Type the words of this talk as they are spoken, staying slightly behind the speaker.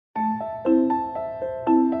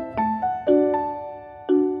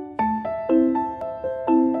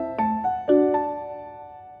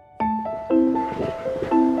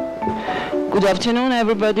Good afternoon,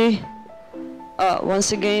 everybody.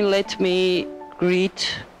 Once again, let me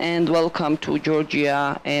greet and welcome to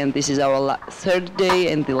Georgia, and this is our third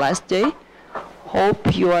day and the last day.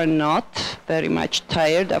 Hope you are not very much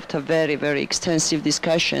tired after very, very extensive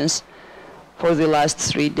discussions for the last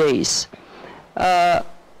 3 days.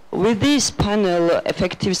 With this panel,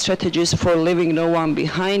 Effective Strategies for Leaving No One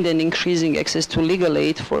Behind and Increasing Access to Legal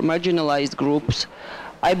Aid for Marginalized Groups,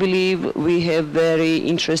 I believe we have very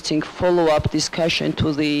interesting follow-up discussion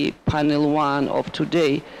to the panel 1 of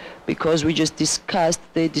today, because we just discussed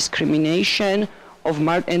the discrimination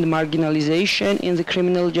and marginalization in the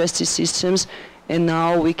criminal justice systems, and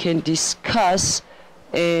now we can discuss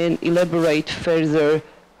and elaborate further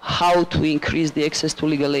how to increase the access to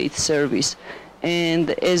legal aid service.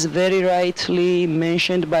 And as very rightly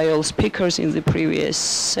mentioned by all speakers in the previous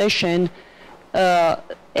session,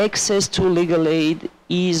 access to legal aid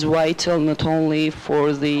is vital not only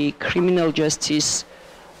for the criminal justice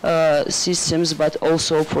systems, but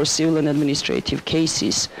also for civil and administrative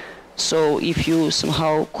cases. So if you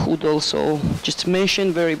somehow could also just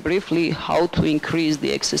mention very briefly how to increase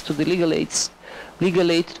the access to the legal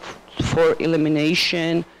aid for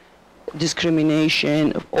elimination,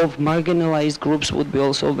 discrimination of marginalized groups would be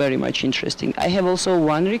also very much interesting. I have also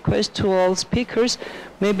one request to all speakers.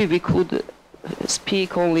 Maybe we could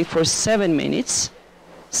speak only for 7 minutes,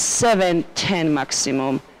 7-10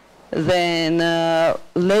 maximum. Then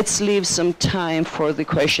let's leave some time for the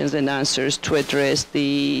questions and answers to address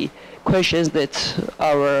the questions that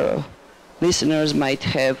our listeners might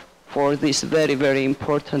have for this very, very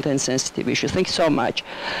important and sensitive issue. Thank you so much.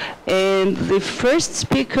 And the first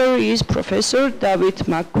speaker is Professor David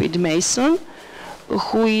McQuoid-Mason,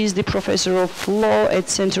 who is the Professor of Law at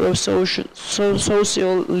Center of Socio-Legal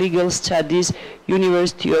Studies,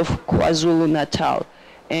 University of KwaZulu-Natal.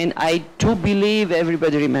 And I do believe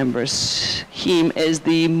everybody remembers him as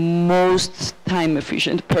the most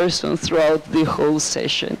time-efficient person throughout the whole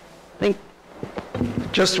session.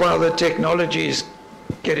 Just while the technology is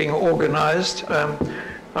getting organized,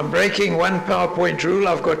 I'm breaking one PowerPoint rule.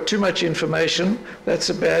 I've got too much information. That's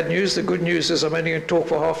the bad news. The good news is I'm only going to talk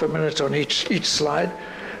for half a minute on each slide.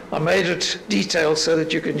 I made it detailed so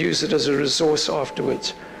that you can use it as a resource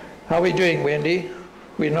afterwards. How are we doing, Wendy?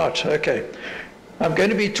 We're not? Okay. I'm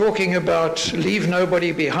going to be talking about Leave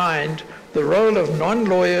Nobody Behind, the role of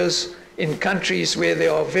non-lawyers in countries where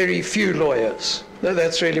there are very few lawyers.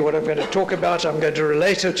 That's really what I'm going to talk about. I'm going to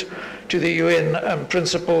relate it to the UN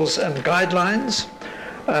principles and guidelines.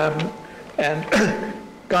 And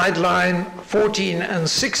guideline 14 and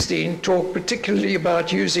 16 talk particularly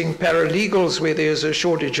about using paralegals where there's a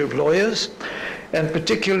shortage of lawyers, and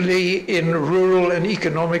particularly in rural and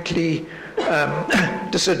economically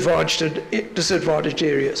disadvantaged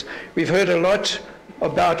areas. We've heard a lot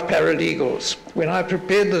about paralegals. When I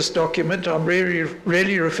prepared this document, I'm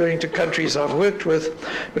really referring to countries I've worked with,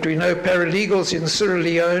 but we know paralegals in Sierra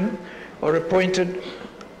Leone are appointed.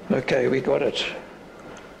 Okay, we got it.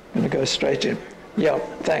 I'm going to go straight in. Yeah,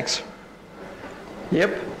 thanks.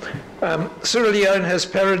 Yep. Sierra Leone has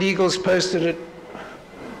paralegals posted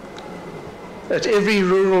at every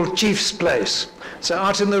rural chief's place. So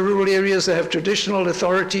out in the rural areas, they have traditional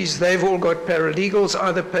authorities. They've all got paralegals,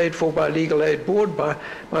 either paid for by Legal Aid Board, by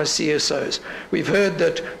CSOs. We've heard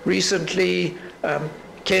that recently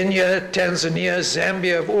Kenya, Tanzania,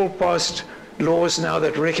 Zambia have all passed laws now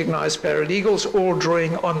that recognize paralegals, all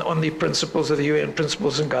drawing on the principles of the UN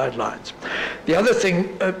principles and guidelines. The other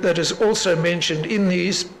thing that is also mentioned in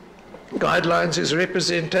these guidelines is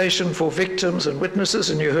representation for victims and witnesses,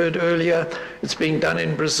 and you heard earlier it's being done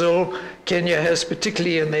in Brazil. Kenya has,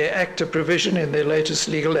 particularly in their ACTA provision, in their latest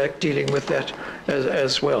legal act, dealing with that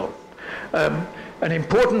as well. An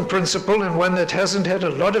important principle, and one that hasn't had a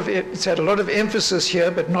lot of, it's had a lot of emphasis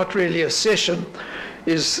here, but not really a session,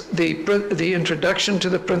 is the introduction to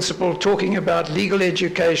the principle talking about legal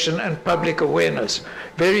education and public awareness.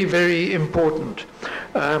 Very, very important.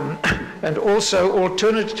 And also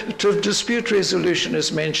alternative dispute resolution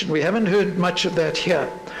is mentioned. We haven't heard much of that here.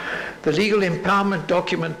 The legal empowerment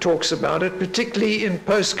document talks about it, particularly in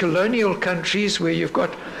post-colonial countries where you've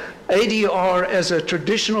got ADR as a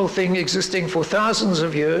traditional thing existing for thousands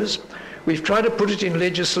of years. We've tried to put it in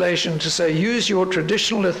legislation to say, use your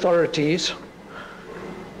traditional authorities.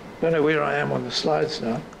 I don't know where I am on the slides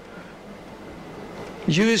now.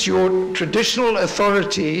 Use your traditional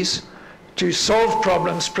authorities to solve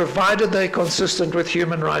problems, provided they're consistent with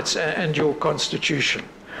human rights and your constitution.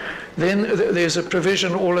 Then there's a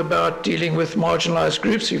provision all about dealing with marginalized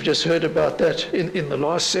groups. You've just heard about that in the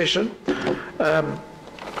last session.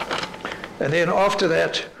 And then after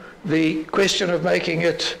that, the question of making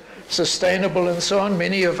it sustainable and so on.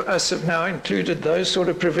 Many of us have now included those sort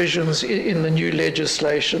of provisions in the new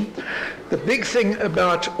legislation. The big thing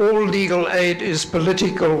about all legal aid is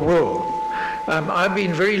political will. I've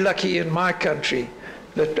been very lucky in my country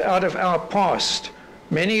that out of our past,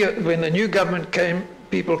 when the new government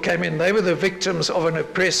people came in, they were the victims of an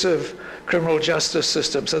oppressive criminal justice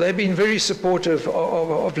system. So they've been very supportive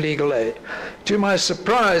of legal aid. To my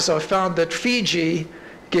surprise, I found that Fiji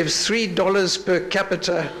gives $3 per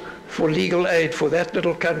capita for legal aid for that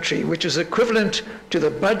little country, which is equivalent to the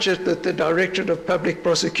budget that the Directorate of Public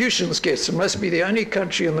Prosecutions gets. It must be the only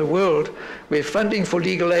country in the world where funding for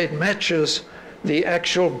legal aid matches the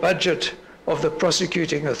actual budget of the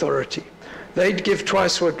prosecuting authority. They'd give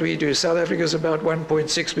twice what we do. South Africa is about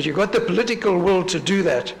 1.6, but you've got the political will to do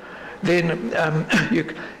that. Then,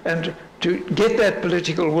 and to get that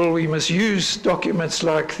political will, we must use documents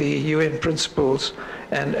like the UN principles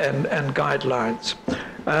and guidelines.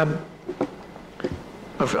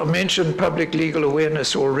 I've mentioned public legal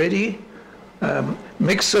awareness already.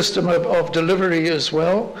 Mixed system of delivery as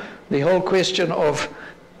well. The whole question of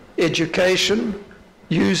education,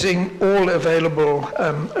 using all available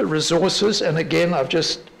resources. And again, I've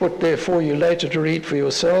just put there for you later to read for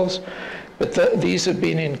yourselves. But these have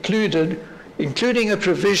been included, including a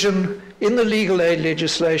provision in the legal aid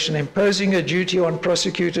legislation imposing a duty on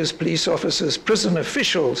prosecutors, police officers, prison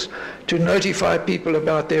officials to notify people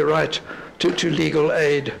about their right to legal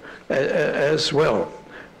aid as well.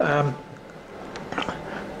 We've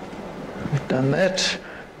done that.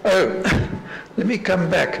 Oh, let me come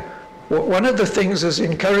back. One of the things is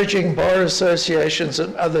encouraging bar associations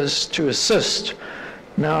and others to assist.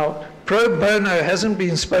 Now, pro bono hasn't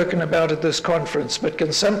been spoken about at this conference, but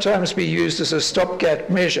can sometimes be used as a stopgap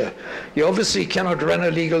measure. You obviously cannot run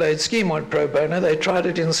a legal aid scheme on pro bono. They tried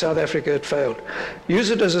it in South Africa, it failed. Use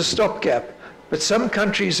it as a stopgap, but some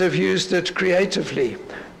countries have used it creatively.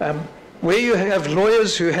 Where you have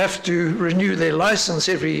lawyers who have to renew their license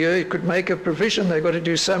every year, you could make a provision they've got to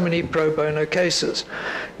do so many pro bono cases.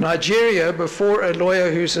 Nigeria, before a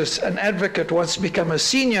lawyer who's an advocate wants to become a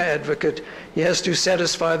senior advocate, he has to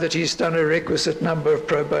satisfy that he's done a requisite number of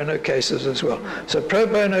pro bono cases as well. So pro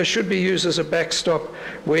bono should be used as a backstop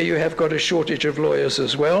where you have got a shortage of lawyers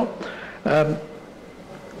as well.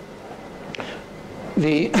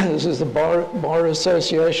 This is the Bar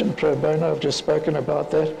Association pro bono. I've just spoken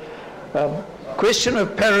about that. Question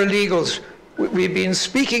of paralegals. We've been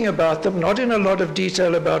speaking about them, not in a lot of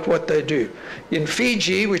detail about what they do. In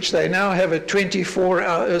Fiji, which they now have a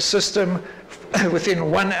 24-hour system,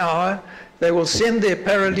 within 1 hour, they will send their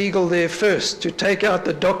paralegal there first to take out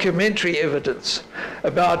the documentary evidence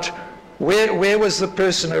about where was the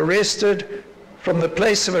person arrested, from the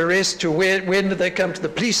place of arrest to when did they come to the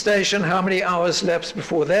police station, how many hours lapsed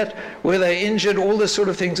before that, were they injured, all the sort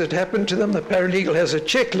of things that happened to them. The paralegal has a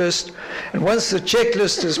checklist, and once the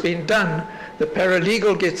checklist has been done, the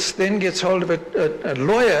paralegal then gets hold of a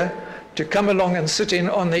lawyer to come along and sit in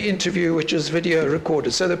on the interview, which is video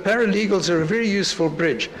recorded. So the paralegals are a very useful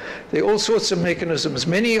bridge. There are all sorts of mechanisms.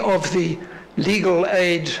 Many of the legal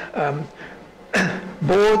aid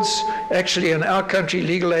boards, actually in our country,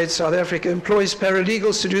 Legal Aid South Africa employs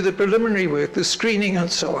paralegals to do the preliminary work, the screening and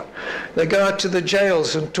so on. They go out to the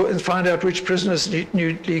jails and find out which prisoners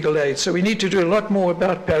need legal aid. So we need to do a lot more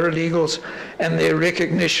about paralegals and their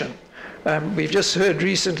recognition. We've just heard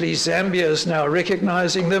recently Zambia is now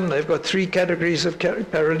recognizing them. They've got 3 categories of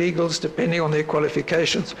paralegals depending on their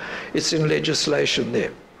qualifications. It's in legislation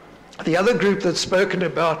there. The other group that's spoken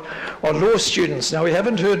about are law students. Now, we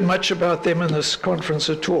haven't heard much about them in this conference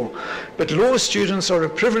at all, but law students are a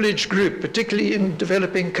privileged group, particularly in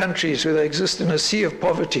developing countries where they exist in a sea of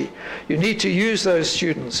poverty. You need to use those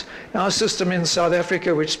students. Our system in South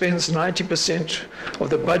Africa, which spends 90% of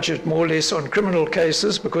the budget more or less on criminal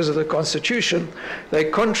cases because of the Constitution, they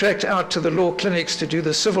contract out to the law clinics to do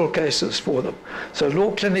the civil cases for them. So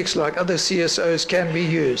law clinics, like other CSOs, can be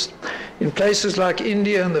used. In places like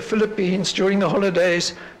India and the Philippines, during the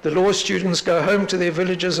holidays, the law students go home to their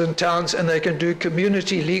villages and towns and they can do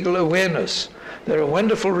community legal awareness. They're a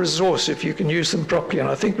wonderful resource if you can use them properly, and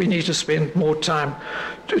I think we need to spend more time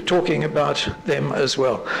talking about them as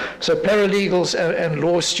well. So paralegals and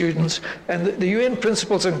law students, and the UN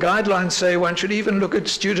principles and guidelines say one should even look at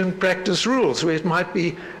student practice rules where it might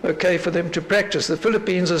be okay for them to practice. The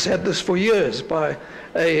Philippines has had this for years by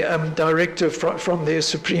a directive from their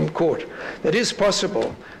Supreme Court. That is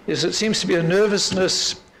possible. It seems to be a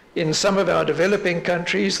nervousness in some of our developing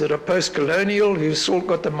countries that are post-colonial, who've still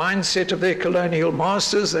got the mindset of their colonial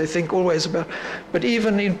masters. They think always about, but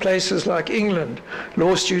even in places like England,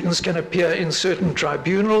 law students can appear in certain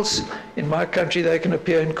tribunals. In my country, they can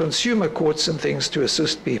appear in consumer courts and things to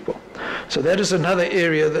assist people. So that is another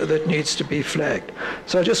area that needs to be flagged.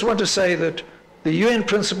 So I just want to say that the UN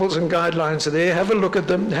principles and guidelines are there. Have a look at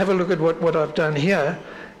them. Have a look at what I've done here.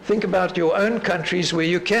 Think about your own countries where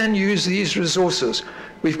you can use these resources.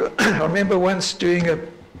 We've got, I remember once doing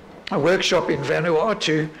a workshop in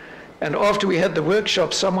Vanuatu, and after we had the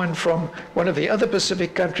workshop, someone from one of the other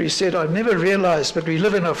Pacific countries said, I never realized, but we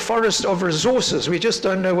live in a forest of resources. We just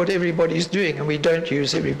don't know what everybody's doing, and we don't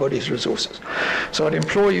use everybody's resources. So I'd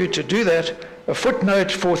implore you to do that. A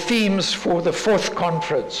footnote for themes for the 4th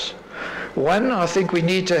conference. One, I think we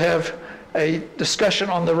need to have a discussion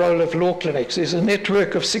on the role of law clinics. There's a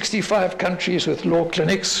network of 65 countries with law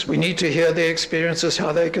clinics. We need to hear their experiences,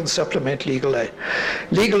 how they can supplement legal aid.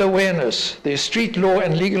 Legal awareness. There's street law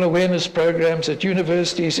and legal awareness programs at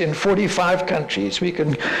universities in 45 countries. We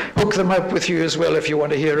can hook them up with you as well if you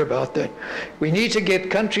want to hear about that. We need to get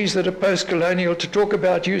countries that are post-colonial to talk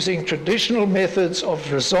about using traditional methods of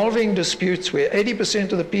resolving disputes, where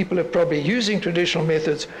 80% of the people are probably using traditional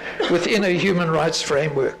methods within a human rights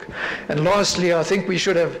framework. And lastly, I think we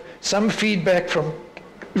should have some feedback from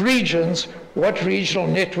regions, what regional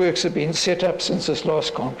networks have been set up since this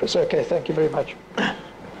last conference. Okay, thank you very much.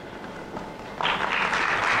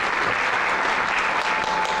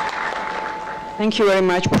 Thank you very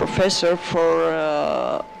much, Professor,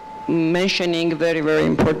 for mentioning very, very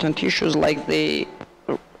important issues like the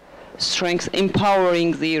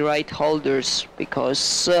empowering the right holders,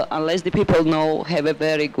 because unless the people have a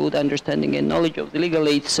very good understanding and knowledge of the legal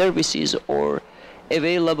aid services or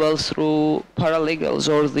available through paralegals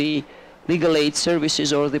or the legal aid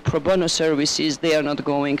services or the pro bono services, they are not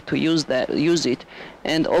going to use it.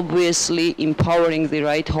 And obviously empowering the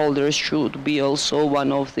right holders should be also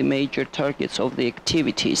one of the major targets of the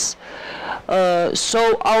activities.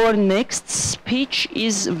 So our next speech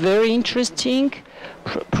is very interesting.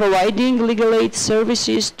 Providing legal aid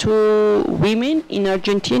services to women in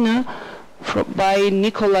Argentina by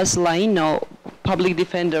Nicolás Laino, public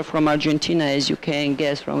defender from Argentina, as you can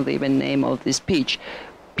guess from the even name of the speech.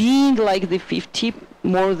 Being like the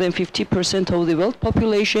more than 50% of the world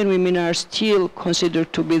population, women are still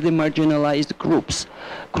considered to be the marginalized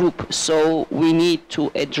group. So we need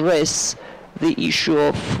to address the issue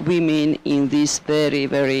of women in this very,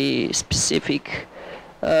 very specific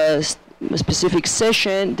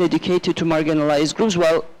session dedicated to marginalized groups.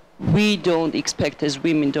 Well, we don't expect, as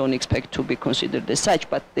women don't expect to be considered as such,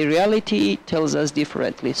 but the reality tells us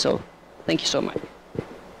differently. So thank you so much.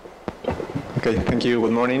 Okay, thank you.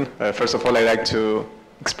 Good morning. First of all, I'd like to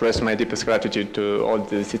express my deepest gratitude to all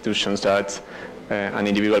the institutions that and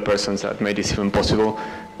individual persons that made this even possible.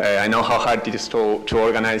 I know how hard it is to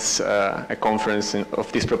organize a conference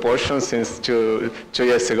of this proportion. Since two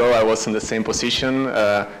years ago, I was in the same position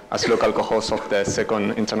as local co-host of the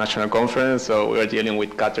 2nd international conference. So we are dealing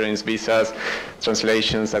with caterings, visas,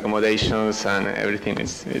 translations, accommodations, and everything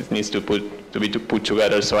it needs to be put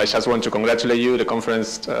together. So I just want to congratulate you. The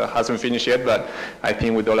conference hasn't finished yet, but I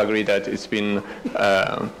think we'd all agree that it's been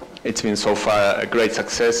so far a great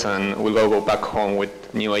success, and we'll go back home with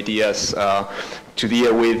new ideas to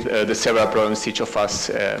deal with the several problems each of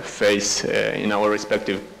us face in our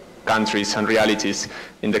respective countries and realities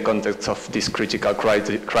in the context of this critical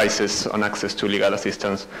crisis on access to legal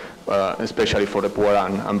assistance, especially for the poor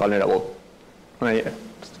and vulnerable. I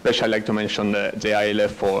especially like to mention the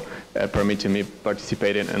ILF for permitting me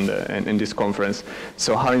participating in this conference.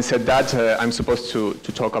 So having said that, I'm supposed to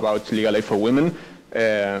talk about legal aid for women.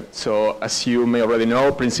 So as you may already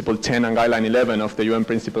know, Principle 10 and Guideline 11 of the UN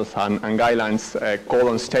Principles and Guidelines call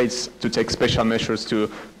on states to take special measures to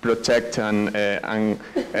protect and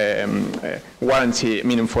guarantee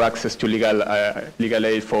meaningful access to legal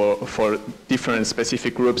aid for different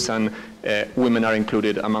specific groups, and women are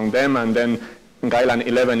included among them. And then in Guideline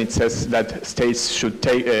 11, it says that states should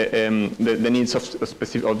take the needs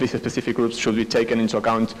of these specific groups should be taken into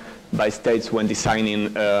account by states when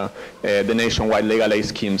designing the nationwide legal aid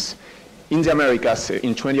schemes. In the Americas,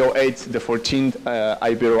 in 2008, the 14th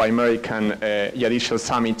Ibero-American Judicial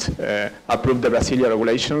Summit approved the Brazilian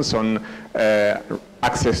regulations on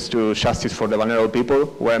access to justice for the vulnerable people,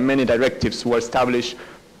 where many directives were established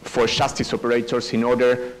for justice operators in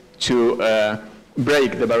order to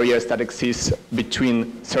break the barriers that exist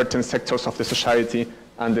between certain sectors of the society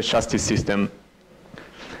and the justice system.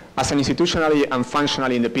 As an institutionally and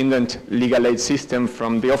functionally independent legal aid system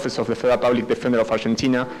from the Office of the Federal Public Defender of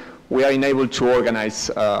Argentina, we are enabled to organize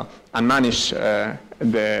and manage our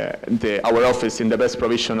office in the best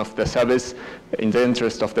provision of the service, in the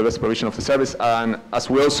interest of the best provision of the service. And as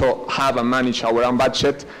we also have and manage our own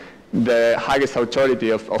budget, the highest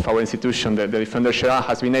authority of our institution, the Defender Shera,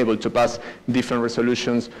 has been able to pass different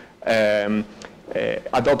resolutions,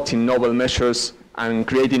 adopting novel measures and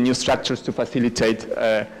creating new structures to facilitate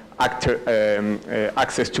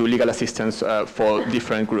access to legal assistance for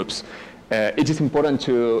different groups. It is important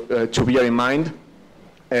to bear in mind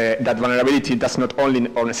that vulnerability does not only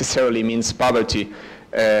or necessarily means poverty.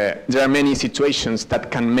 There are many situations that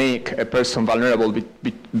can make a person vulnerable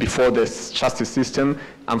before the justice system,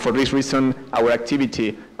 and for this reason, our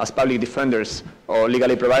activity as public defenders or legal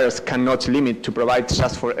aid providers cannot limit to provide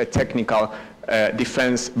just for a technical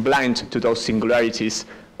defense blind to those singularities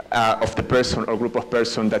of the person or group of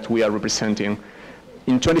persons that we are representing.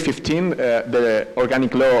 In 2015, the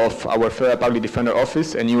organic law of our Federal Public Defender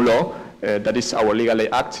Office, a new law, that is our Legal Aid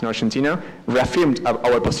Act in Argentina, reaffirmed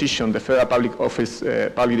our position, the Federal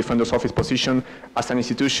Public Defender's Office position, as an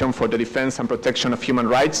institution for the defense and protection of human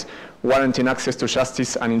rights, warranting access to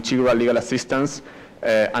justice and integral legal assistance,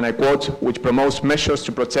 and I quote, which promotes measures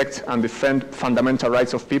to protect and defend fundamental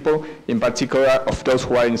rights of people, in particular of those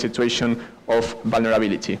who are in a situation of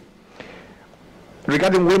vulnerability.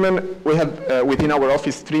 Regarding women, we have within our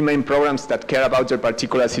office 3 main programs that care about their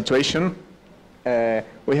particular situation.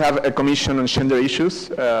 We have a commission on gender issues,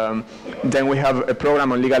 then we have a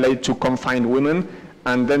program on legal aid to confined women,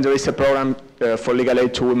 and then there is a program for legal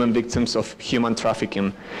aid to women victims of human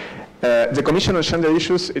trafficking. The Commission on Gender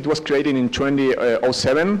Issues, it was created in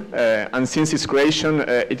 2007, and since its creation,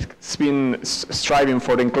 it's been striving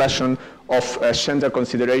for the inclusion of gender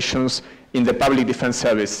considerations in the public defense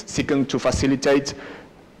service, seeking to facilitate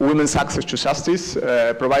women's access to justice,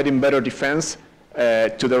 providing better defense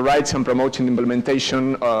to the rights and promoting the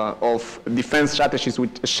implementation of defense strategies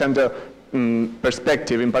with gender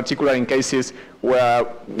perspective, in particular in cases where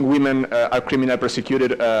women are criminally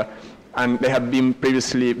persecuted and they have been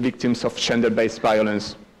previously victims of gender-based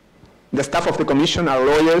violence. The staff of the Commission are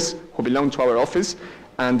lawyers who belong to our office,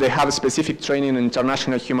 and they have specific training in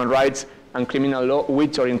international human rights and criminal law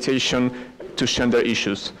with orientation to gender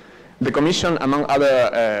issues. The Commission, among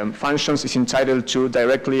other functions, is entitled to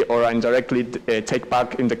directly or indirectly take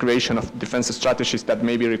part in the creation of defense strategies that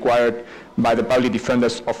may be required by the public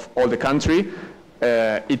defenders of all the country.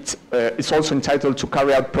 It's also entitled to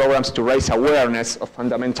carry out programs to raise awareness of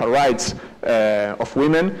fundamental rights of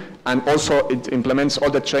women, and also it implements all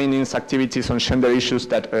the trainings, activities on gender issues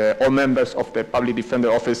that all members of the Public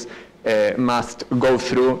Defender Office must go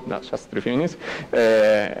through, not just 3 minutes,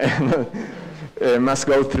 must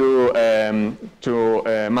go through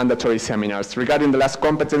mandatory seminars. Regarding the last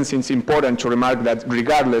competence, it's important to remark that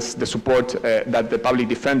regardless the support that the public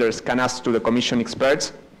defenders can ask to the Commission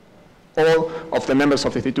experts, all of the members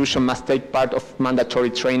of the institution must take part of mandatory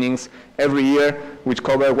trainings every year, which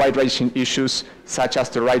cover wide-ranging issues such as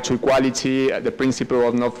the right to equality, the principle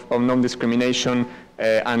of non-discrimination,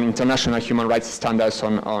 and international human rights standards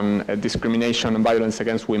on discrimination and violence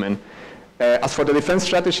against women. As for the defense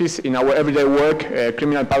strategies, in our everyday work,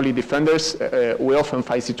 criminal public defenders, we often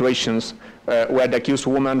find situations where the accused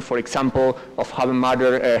woman, for example, of having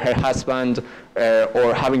murdered her husband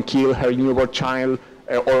or having killed her newborn child,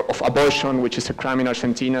 or of abortion, which is a crime in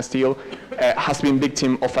Argentina still, has been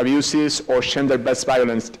victim of abuses or gender-based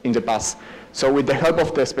violence in the past. So with the help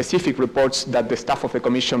of the specific reports that the staff of the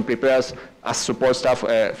Commission prepares as support staff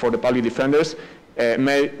for the public defenders,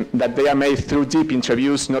 that they are made through deep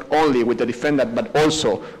interviews, not only with the defendant, but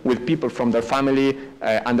also with people from their family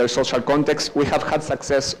and their social context, we have had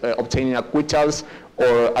success obtaining acquittals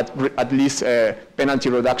or at least penalty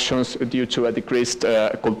reductions due to a decreased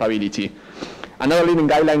culpability. Another leading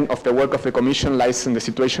guideline of the work of the Commission lies in the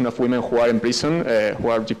situation of women who are in prison, who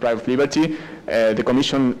are deprived of liberty. The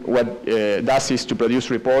Commission, what does is to produce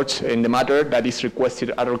reports in the matter that is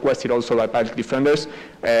are requested also by public defenders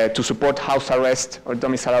to support house arrest or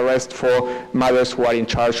domicile arrest for mothers who are in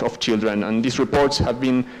charge of children. And these reports have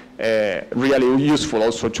been really useful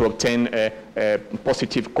also to obtain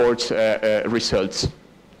positive court results.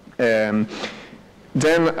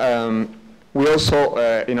 We also,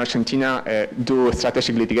 in Argentina, do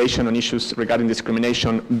strategic litigation on issues regarding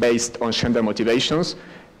discrimination based on gender motivations.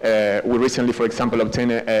 We recently, for example,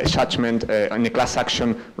 obtained a judgment in a class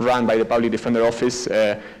action run by the Public Defender Office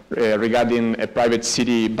regarding a private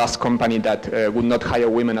city bus company that would not hire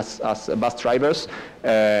women as bus drivers.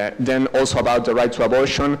 Then also about the right to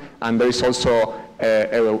abortion, and there is also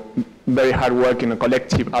very hard work in a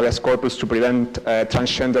collective habeas corpus to prevent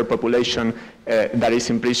transgender population that is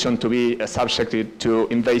in prison to be subjected to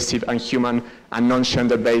invasive, inhuman, and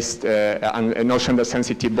non-gender-based and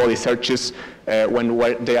non-gender-sensitive body searches when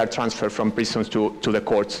they are transferred from prisons to the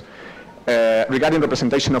courts. Regarding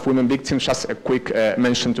representation of women victims, just a quick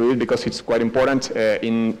mention to it because it's quite important.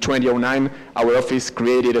 In 2009, our office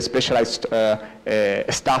created a specialized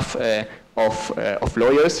staff of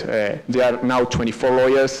lawyers. There are now 24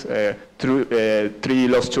 lawyers, 3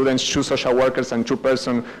 law students, 2 social workers, and 2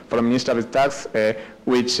 persons from administrative tasks,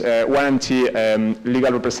 which guarantee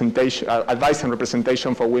legal representation, advice and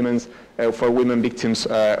representation for women victims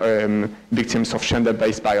of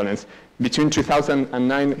gender-based violence. Between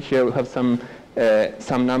 2009, here we have some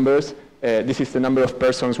numbers. This is the number of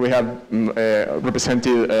persons we have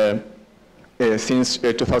represented since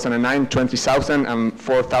 2009, 20,000, and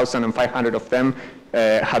 4,500 of them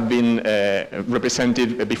have been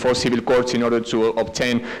represented before civil courts in order to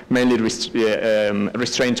obtain mainly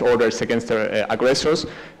restraint orders against their aggressors.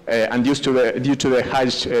 And due to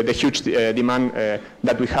the huge demand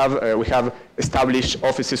that we have established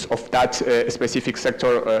offices of that specific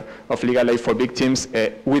sector of legal aid for victims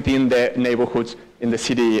within the neighborhoods in the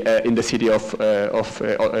city of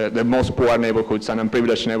the most poor neighborhoods and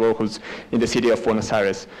unprivileged neighborhoods in the city of Buenos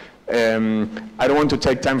Aires. I don't want to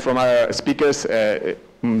take time from our speakers.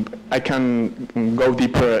 I can go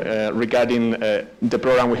deeper regarding the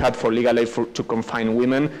program we had for legal aid to confined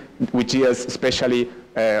women, which is especially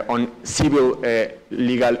on civil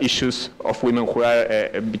legal issues of women who are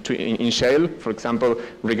in jail, for example,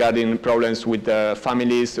 regarding problems with their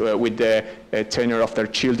families, with the tenure of their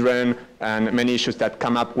children, and many issues that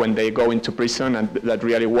come up when they go into prison and that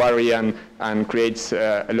really worry and creates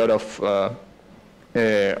a lot of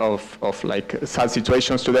like sad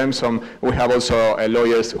situations to them. So we have also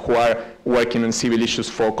lawyers who are working on civil issues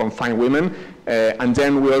for confined women. And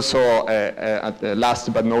then we also,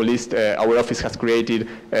 last but not least, our office has created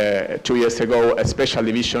 2 years ago a special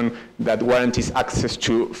division that guarantees access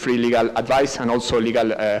to free legal advice and also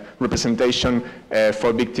legal representation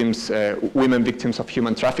for victims, women victims of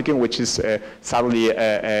human trafficking, which is sadly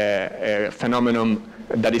a phenomenon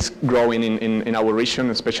that is growing in our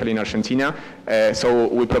region, especially in Argentina. So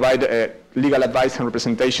we provide legal advice and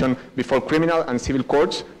representation before criminal and civil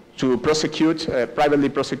courts to prosecute, privately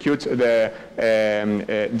prosecute their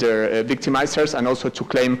victimizers and also to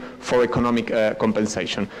claim for economic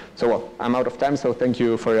compensation. So well, I'm out of time, so thank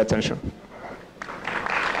you for your attention.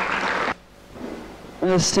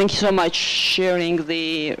 Thank you so much sharing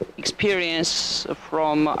the experience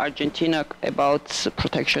from Argentina about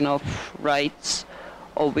protection of rights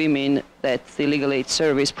of women that the legal aid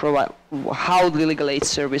service provide, how the legal aid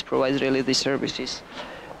service provides really the services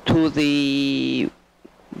to the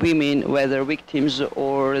women, whether victims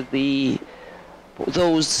or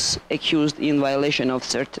those accused in violation of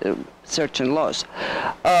certain laws.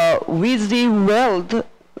 With the world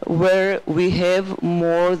where we have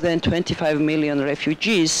more than 25 million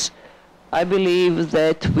refugees, I believe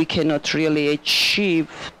that we cannot really achieve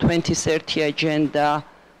 2030 agenda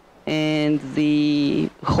and the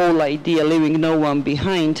whole idea leaving no one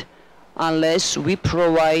behind unless we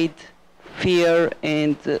provide fair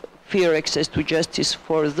access to justice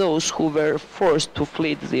for those who were forced to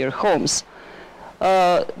flee their homes.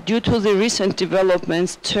 Due to the recent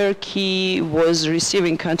developments, Turkey was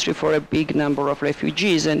receiving country for a big number of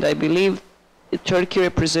refugees, and I believe the Turkey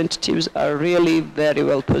representatives are really very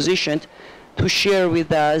well positioned to share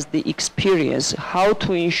with us the experience, how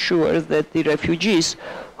to ensure that the refugees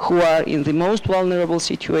who are in the most vulnerable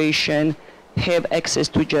situation have access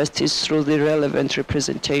to justice through the relevant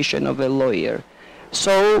representation of a lawyer.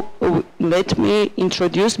 So let me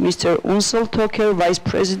introduce Mr. Unsal Toker, Vice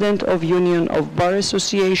President of Union of Bar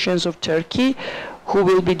Associations of Turkey, who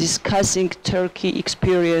will be discussing Turkey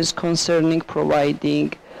experience concerning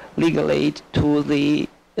providing legal aid to the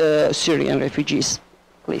Syrian refugees.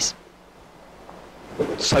 Please.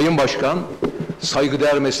 Sayın Başkan,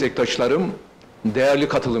 saygıdeğer meslektaşlarım, değerli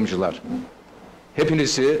katılımcılar.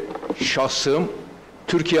 Hepinizi şahsım,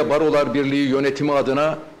 Türkiye Barolar Birliği yönetimi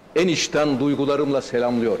adına en içten duygularımla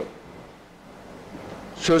selamlıyorum.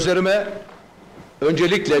 Sözlerime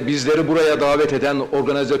öncelikle bizleri buraya davet eden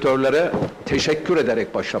organizatörlere teşekkür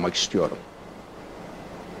ederek başlamak istiyorum.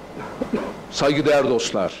 Saygıdeğer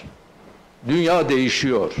dostlar, dünya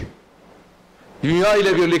değişiyor. Dünya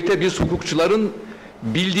ile birlikte biz hukukçuların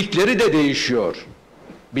bildikleri de değişiyor.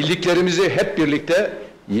 Bildiklerimizi hep birlikte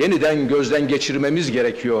yeniden gözden geçirmemiz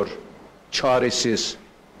gerekiyor. Çaresiz.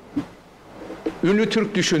 Ünlü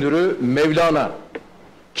Türk düşünürü Mevlana,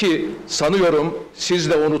 ki sanıyorum siz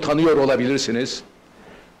de onu tanıyor olabilirsiniz,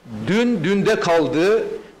 Dün dünde kaldı,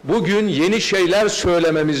 bugün yeni şeyler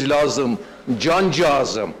söylememiz lazım,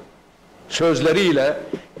 cancağızım sözleriyle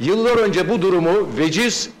yıllar önce bu durumu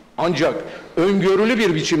veciz ancak öngörülü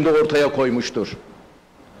bir biçimde ortaya koymuştur.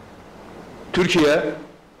 Türkiye,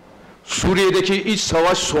 Suriye'deki iç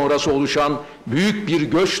savaş sonrası oluşan büyük bir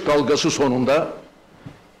göç dalgası sonunda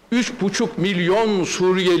 3,5 milyon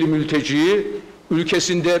Suriyeli mülteciyi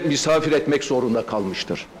ülkesinde misafir etmek zorunda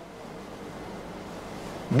kalmıştır.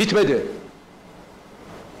 Bitmedi.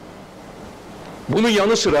 Bunun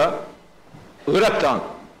yanı sıra Irak'tan,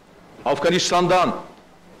 Afganistan'dan,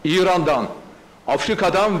 İran'dan,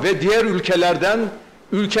 Afrika'dan ve diğer ülkelerden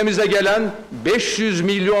ülkemize gelen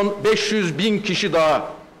 500 bin kişi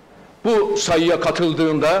daha bu sayıya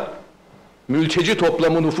katıldığında mülteci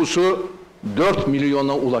toplamı nüfusu 4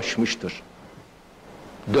 milyona ulaşmıştır.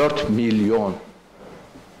 4 milyon.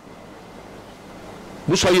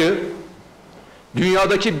 Bu sayı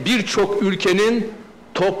dünyadaki birçok ülkenin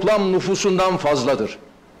toplam nüfusundan fazladır.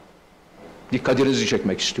 Dikkatinizi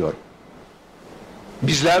çekmek istiyorum.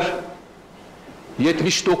 Bizler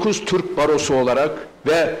 79 Türk Barosu olarak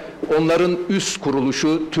ve onların üst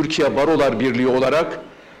kuruluşu Türkiye Barolar Birliği olarak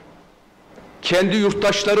kendi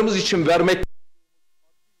yurttaşlarımız için vermek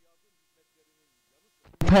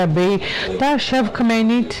და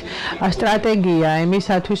შევქმენით სტრატეგია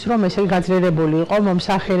იმისათვის, რომ ესე გაძლიერებული იყო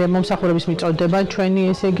მომსახურების მიწოდება ჩვენი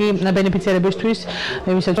ესე იგი ბენეფიციარებისთვის,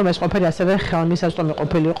 იმისათვის, რომ ეს ყოფილი ასევე ხელმისაწვდომი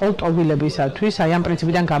ყოფილიყო ტოვილებისათვის, აი ამ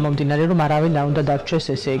პრინციპიდან გამომდინარე, რომ არავინ არ უნდა დარჩეს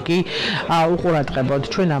ესე იგი უყურადღებოდ.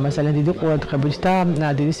 ჩვენ ამას ძალიან დიდი ყურადღებით და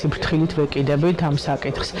დიდი სიფრთხილით ვეკიდებით ამ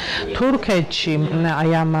საკითხს. თურქეთში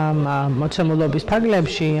აი ამ მოცემულობის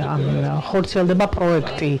ფარგლებში ხორციელდება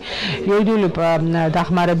პროექტი იურიდიული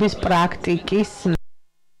By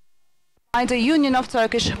the Union of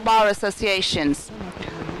Turkish Bar Associations.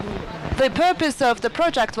 The purpose of the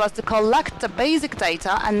project was to collect the basic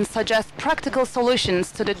data and suggest practical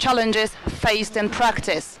solutions to the challenges faced in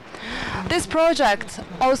practice. This project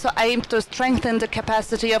also aimed to strengthen the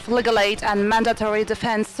capacity of legal aid and mandatory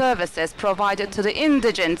defense services provided to the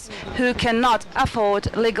indigents who cannot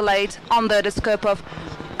afford legal aid under the scope of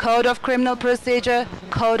Code of Criminal Procedure,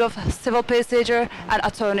 Code of Civil Procedure, and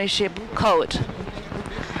Attorneyship Code.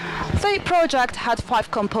 The project had 5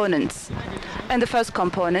 components. In the first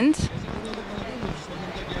component,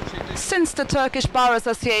 since the Turkish Bar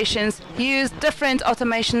Associations use different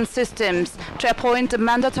automation systems to appoint the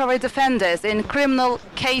mandatory defenders in criminal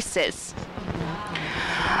cases,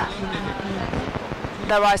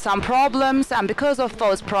 there are some problems, and because of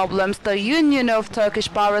those problems, the Union of Turkish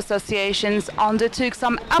Bar Associations undertook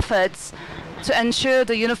some efforts to ensure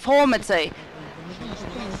the uniformity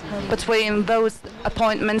between those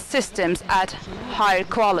appointment systems at higher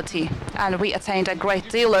quality, and we attained a great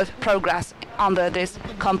deal of progress under this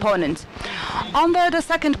component. Under the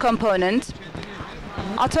second component,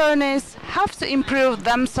 attorneys have to improve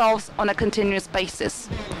themselves on a continuous basis.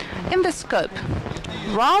 In this scope,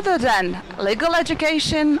 rather than legal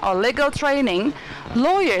education or legal training,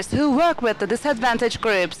 lawyers who work with the disadvantaged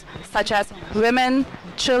groups, such as women,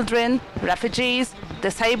 children, refugees,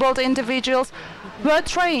 disabled individuals, were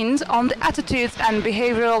trained on the attitudes and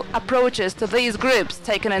behavioral approaches to these groups,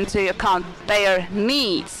 taking into account their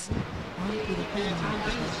needs.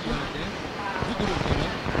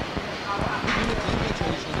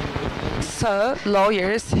 So,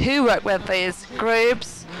 lawyers who work with these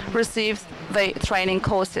groups receive the training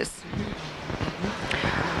courses.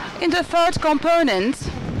 In the third component,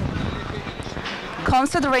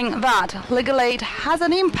 considering that legal aid has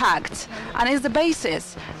an impact and is the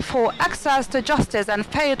basis for access to justice and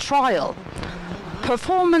fair trial,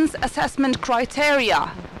 performance assessment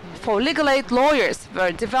criteria for legal aid lawyers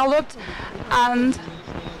were developed, and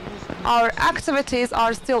our activities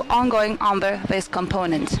are still ongoing under this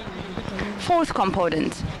component. Fourth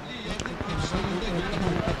component.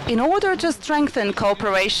 In order to strengthen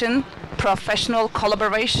cooperation, professional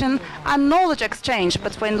collaboration, and knowledge exchange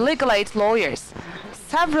between legal aid lawyers,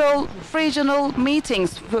 several regional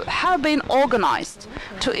meetings have been organized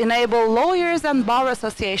to enable lawyers and bar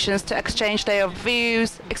associations to exchange their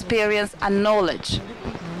views, experience, and knowledge.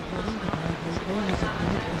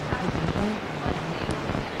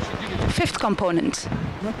 Fifth component.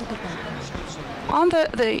 Under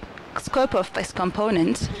the scope of this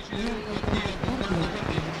component,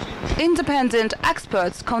 independent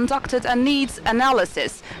experts conducted a needs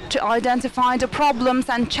analysis to identify the problems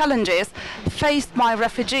and challenges faced by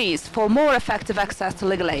refugees for more effective access to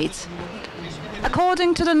legal aid.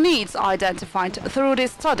 According to the needs identified through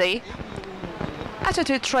this study,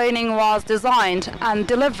 attitude training was designed and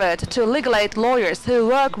delivered to legal aid lawyers who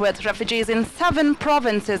work with refugees in 7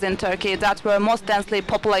 provinces in Turkey that were most densely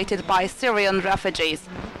populated by Syrian refugees.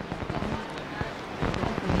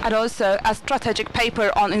 And also a strategic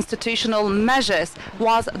paper on institutional measures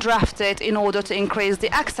was drafted in order to increase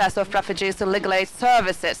the access of refugees to legal aid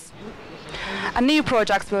services. And new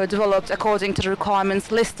projects were developed according to the requirements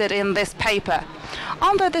listed in this paper.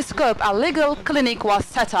 Under this scope, a legal clinic was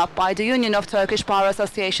set up by the Union of Turkish Bar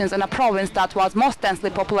Associations in a province that was most densely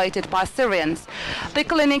populated by Syrians. The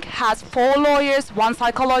clinic has 4 lawyers, 1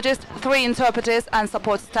 psychologist, 3 interpreters and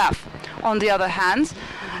support staff. On the other hand,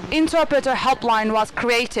 interpreter helpline was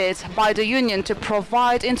created by the union to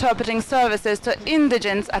provide interpreting services to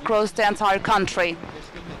indigents across the entire country.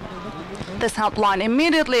 This helpline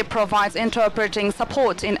immediately provides interpreting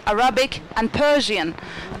support in Arabic and Persian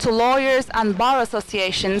to lawyers and bar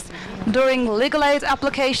associations during legal aid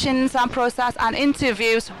applications and process and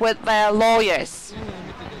interviews with their lawyers.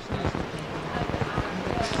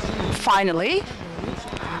 Finally,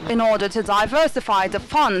 in order to diversify the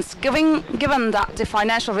funds, given that the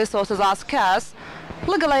financial resources are scarce,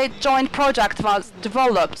 Legal Aid Joint Project was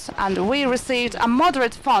developed and we received a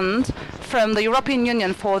moderate fund from the European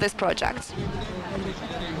Union for this project.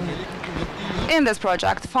 In this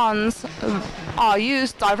project, funds are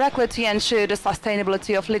used directly to ensure the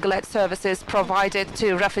sustainability of legal aid services provided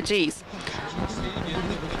to refugees.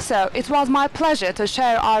 So it was my pleasure to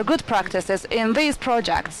share our good practices in these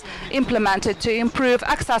projects implemented to improve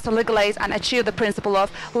access to legal aid and achieve the principle of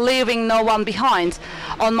leaving no one behind.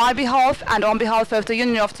 On my behalf and on behalf of the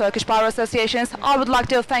Union of Turkish Bar Associations, I would like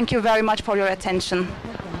to thank you very much for your attention.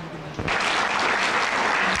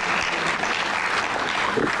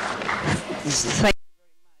 Thank you very much for really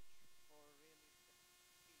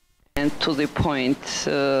and to the point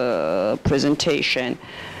presentation.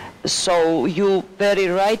 So you very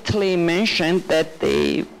rightly mentioned that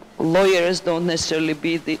the lawyers don't necessarily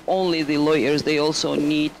be only the lawyers, they also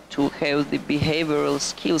need to have the behavioral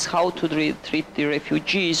skills, how to treat the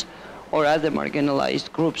refugees or other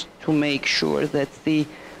marginalized groups to make sure that the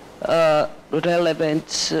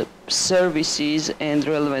relevant services and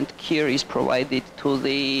relevant care is provided to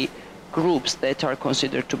the groups that are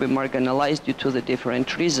considered to be marginalized due to the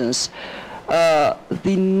different reasons.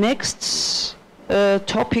 The next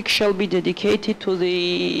topic shall be dedicated to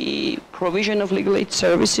the provision of legal aid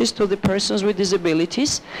services to the persons with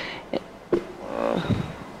disabilities.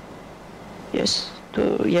 Yes,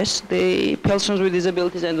 the persons with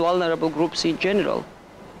disabilities and vulnerable groups in general.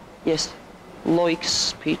 Yes, Loic's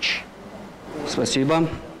speech. Спасибо.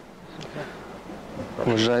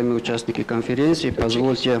 Уважаемые участники конференции,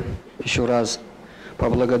 позвольте еще раз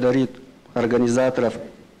поблагодарить организаторов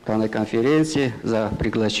данной конференции за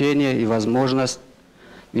приглашение и возможность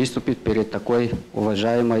выступить перед такой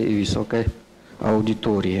уважаемой и высокой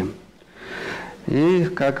аудиторией. И,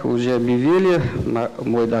 как уже объявили,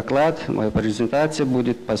 мой доклад, моя презентация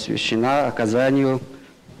будет посвящена оказанию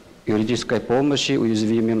юридической помощи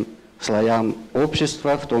уязвимым слоям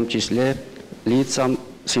общества, в том числе лицам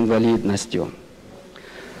с инвалидностью.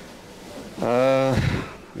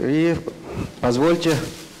 И позвольте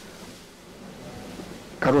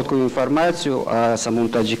короткую информацию о самом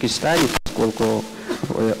Таджикистане, поскольку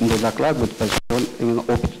мой доклад будет посвящен именно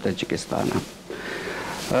опыту Таджикистана.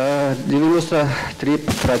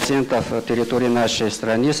 93% территории нашей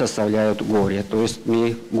страны составляют горе, то есть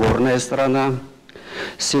мы горная страна.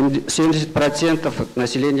 70%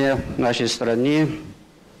 населения нашей страны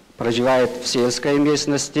проживает в сельской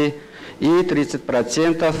местности, и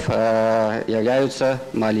 30% являются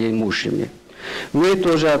малоимущими. Мы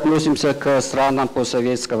тоже относимся к странам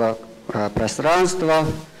постсоветского пространства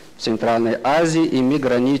в Центральной Азии, и мы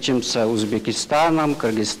граничим с Узбекистаном,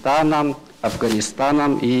 Кыргызстаном,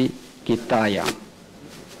 Афганистаном и Китаем.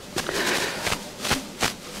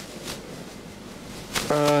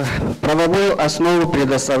 Правовую основу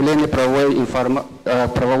предоставления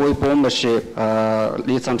правовой помощи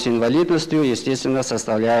лицам с инвалидностью, естественно,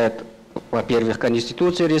 составляет, во-первых,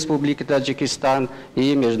 Конституция Республики Таджикистан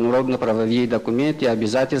и международно-правовые документы и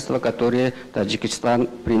обязательства, которые Таджикистан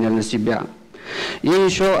принял на себя. И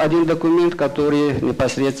еще один документ, который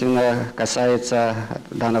непосредственно касается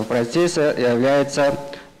данного процесса, является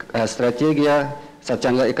стратегия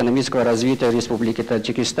социально-экономического развития Республики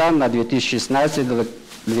Таджикистан на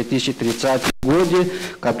 2016-2030 годы,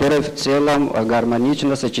 которая в целом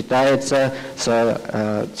гармонично сочетается с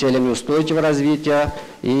целями устойчивого развития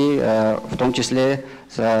и в том числе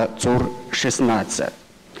с ЦУР-16.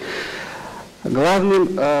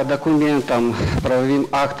 Главным документом, правовым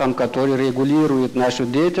актом, который регулирует нашу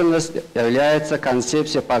деятельность, является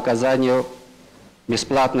концепция по оказанию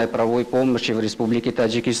бесплатной правовой помощи в Республике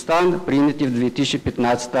Таджикистан, принятый в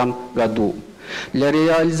 2015 году. Для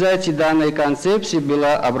реализации данной концепции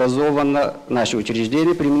было образовано наше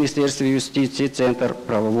учреждение при Министерстве юстиции Центр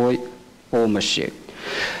правовой помощи.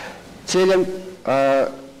 Целью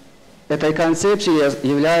этой концепции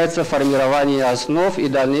является формирование основ и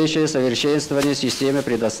дальнейшее совершенствование системы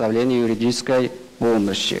предоставления юридической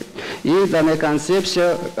помощи. И данная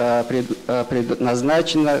концепция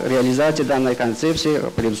предназначена, реализация данной концепции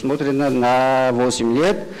предусмотрена на 8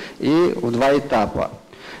 лет и в 2 этапа.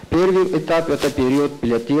 Первый этап – это период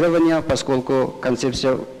пилотирования, поскольку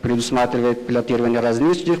концепция предусматривает пилотирование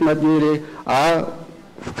различных моделей, а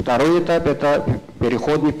второй этап – это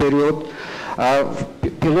переходный период.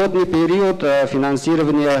 Пилотный период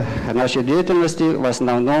финансирования нашей деятельности в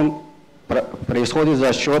основном происходит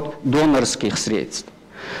за счет донорских средств.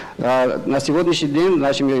 На сегодняшний день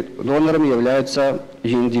нашими донорами являются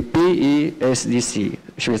UNDP и SDC,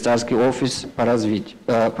 швейцарский офис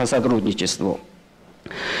по сотрудничеству.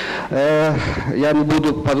 Я не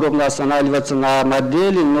буду подробно останавливаться на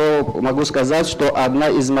модели, но могу сказать, что одна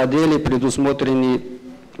из моделей, предусмотренной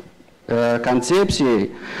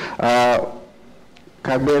концепцией,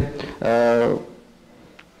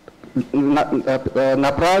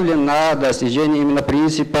 направлен на достижение именно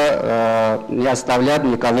принципа не оставлять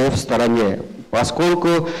никого в стороне,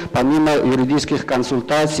 поскольку помимо юридических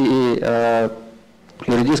консультаций и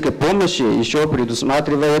юридической помощи еще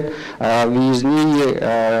предусматривает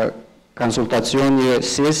выездные консультационные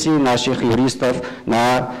сессии наших юристов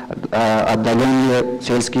на отдаленные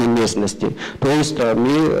сельские местности. То есть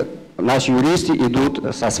наши юристы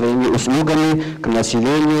идут со своими услугами к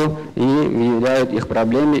населению и выявляют их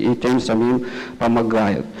проблемы и тем самым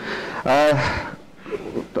помогают. В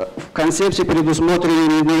концепции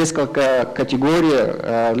предусмотрены несколько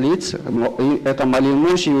категорий лиц. Это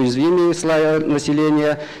малоимущие, уязвимые слои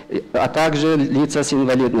населения, а также лица с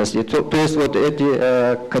инвалидностью. То есть вот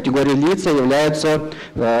эти категории лиц являются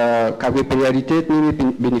приоритетными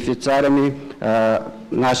бенефициарами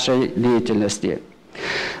нашей деятельности.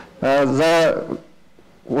 За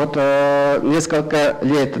несколько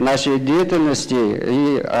лет нашей деятельности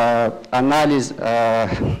и анализ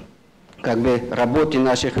работы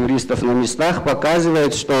наших юристов на местах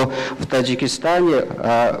показывает, что в Таджикистане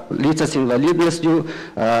лица с инвалидностью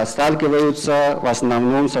сталкиваются в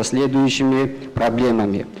основном со следующими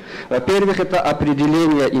проблемами. Во-первых, это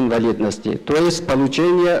определение инвалидности, то есть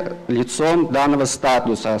получение лицом данного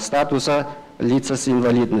статуса лица с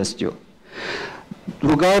инвалидностью.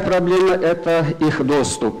 Другая проблема – это их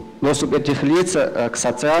доступ этих лиц к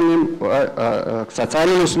социальным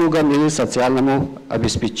услугам и социальному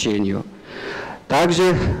обеспечению.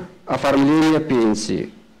 Также оформление пенсии,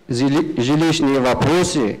 жилищные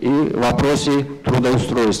вопросы и вопросы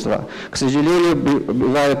трудоустройства. К сожалению,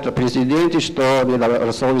 бывают прецеденты, что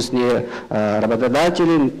недобросовестные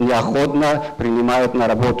работодатели неохотно принимают на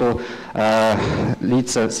работу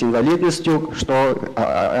лица с инвалидностью, что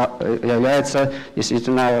является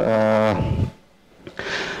действительно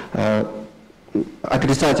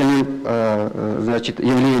отрицательным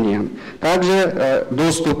явлением. Также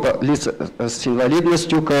доступ лиц с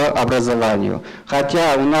инвалидностью к образованию.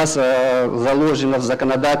 Хотя у нас заложено в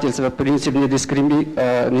законодательстве принцип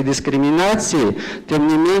недискриминации, тем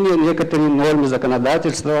не менее некоторые нормы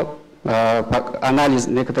законодательства, анализ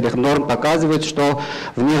некоторых норм показывает, что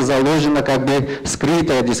в них заложена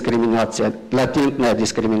скрытая дискриминация, латентная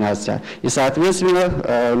дискриминация. И,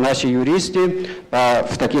 соответственно, наши юристы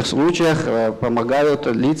в таких случаях помогают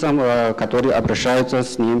лицам, которые обращаются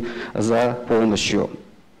с ним за помощью.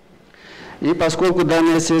 И поскольку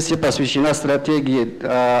данная сессия посвящена стратегии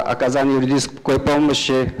оказания юридической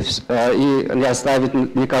помощи и не оставить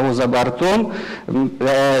никого за бортом,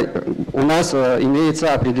 у нас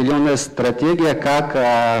имеется определенная стратегия, как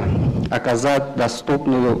оказать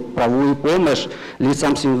доступную правовую помощь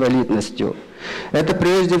лицам с инвалидностью. Это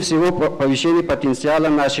прежде всего повышение потенциала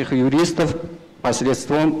наших юристов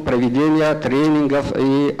посредством проведения тренингов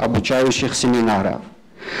и обучающих семинаров.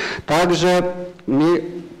 Также мы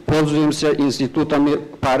пользуемся институтами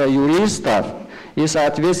параюристов, и,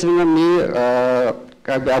 соответственно, мы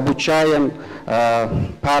обучаем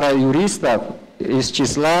параюристов из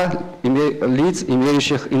числа лиц,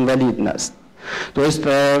 имеющих инвалидность. То есть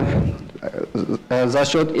за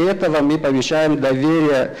счет этого мы повышаем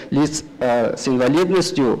доверие лиц с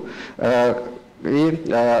инвалидностью,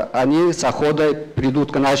 и они с охотой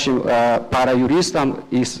придут к нашим параюристам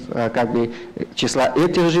из числа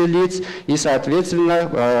этих же лиц, и,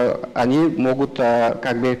 соответственно, они могут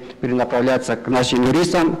перенаправляться к нашим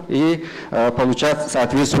юристам и получать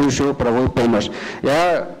соответствующую правовую помощь.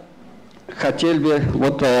 Я хотел бы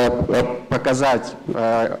вот показать,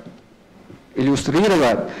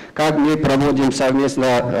 иллюстрировать, как мы проводим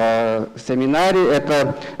совместно семинары.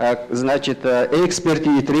 Это, значит,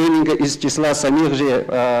 эксперты и тренинги из числа самих же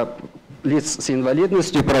лиц с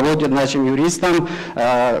инвалидностью проводят нашим юристам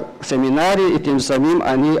семинары, и тем самым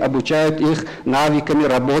они обучают их навыками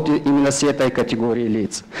работы именно с этой категорией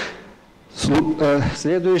лиц.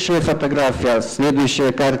 Следующая фотография,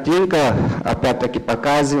 следующая картинка опять-таки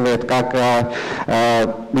показывает, как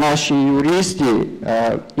наши юристы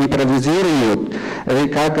импровизируют, и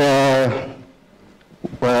как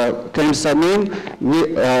тем самым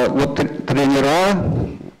вот тренера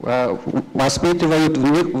воспитывают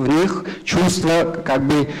в них чувство как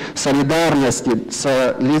бы солидарности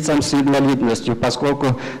с лицом с инвалидностью,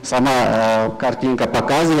 поскольку сама картинка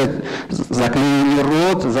показывает заклеенный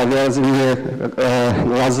рот, завязанные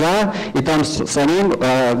глаза, и там самим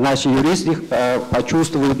наши юристы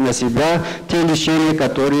почувствуют на себя те лишения,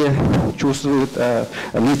 которые чувствуют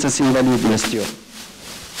лица с инвалидностью.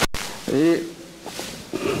 И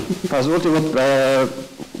позвольте, вот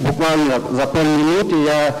буквально за полминуты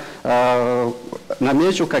я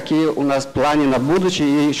намечу, какие у нас планы на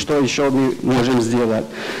будущее и что еще мы можем сделать.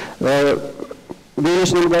 В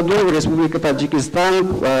нынешнем году Республика Таджикистан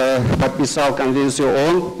подписал Конвенцию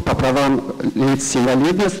ООН по правам лиц с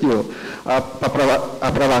инвалидностью, о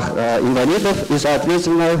правах инвалидов, и,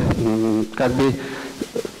 соответственно, как бы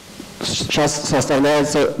сейчас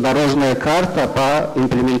составляется дорожная карта по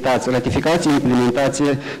имплементации, ратификации и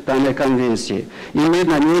имплементации данной конвенции. И мы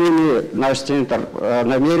намерены, наш центр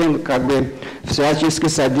намерен как бы всячески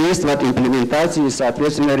содействовать имплементации и,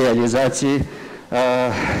 соответственно, реализации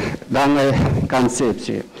данной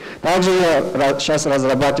концепции. Также сейчас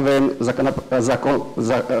разрабатываем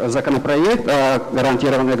законопроект о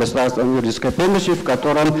гарантированной государственной юридической помощи, в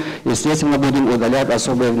котором, естественно, будем уделять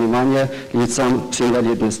особое внимание лицам с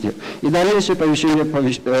инвалидностью. И дальнейшее повышение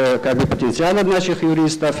как бы потенциала наших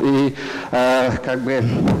юристов и как бы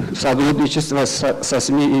сотрудничество со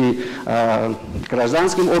СМИ и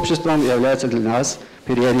гражданским обществом является для нас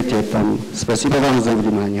приоритетом. Спасибо вам за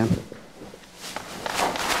внимание.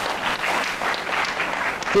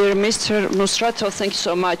 Dear Mr. Nusrato, thank you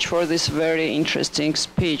so much for this very interesting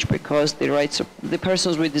speech, because the rights of the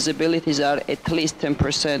persons with disabilities are at least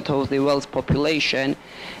 10% of the world's population.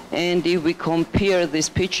 And if we compare the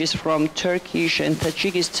speeches from Turkish and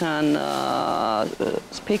Tajikistan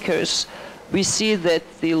speakers, we see that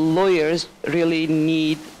the lawyers really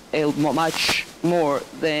need much more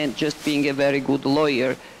than just being a very good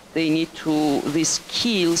lawyer. They need the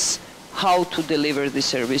skills how to deliver the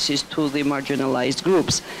services to the marginalized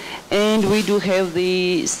groups. And we do have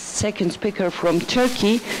the second speaker from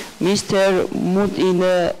Turkey, Mr.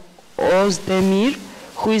 Mutin Özdemir,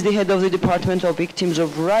 who is the head of the Department of Victims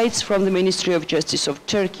of Rights from the Ministry of Justice of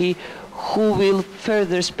Turkey, who will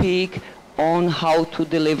further speak on how to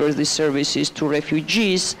deliver the services to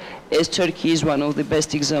refugees, as Turkey is one of the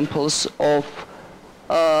best examples of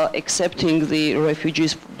accepting the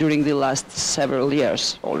refugees during the last several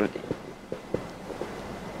years already.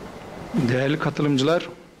 Değerli katılımcılar,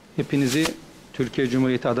 hepinizi Türkiye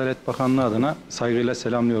Cumhuriyeti Adalet Bakanlığı adına saygıyla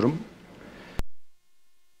selamlıyorum.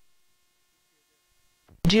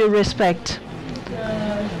 Due respect.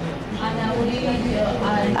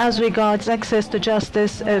 As regards access to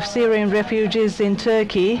justice of Syrian refugees in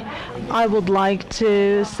Turkey, I would like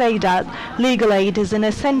to say that legal aid is an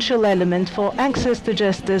essential element for access to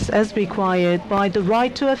justice as required by the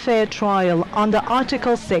right to a fair trial under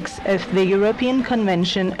Article 6 of the European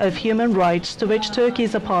Convention of Human Rights, to which Turkey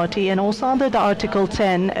is a party, and also under the Article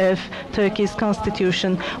 10 of Turkey's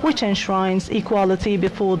constitution, which enshrines equality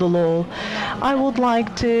before the law. I would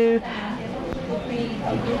like to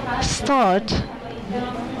start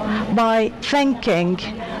by thanking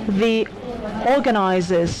the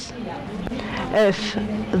organizers of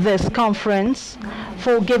this conference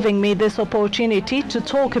for giving me this opportunity to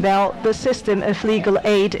talk about the system of legal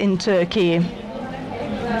aid in Turkey.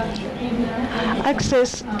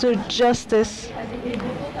 Access to justice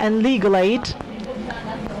and legal aid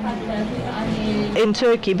in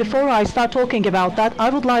Turkey. Before I start talking about that, I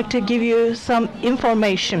would like to give you some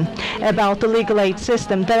information about the legal aid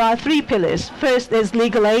system. There are three pillars. First is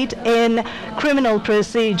legal aid in criminal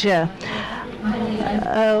procedure.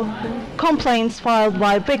 Complaints filed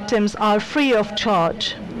by victims are free of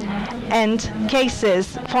charge. and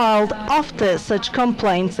cases filed after such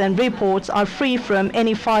complaints and reports are free from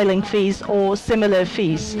any filing fees or similar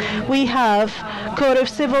fees. We have Code of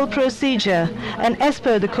Civil Procedure, and as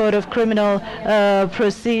per the Code of Criminal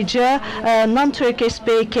Procedure, non-Turkish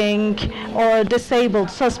speaking or disabled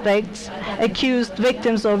suspects, accused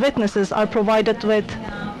victims or witnesses are provided with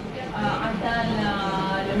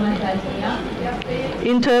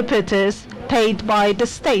interpreters paid by the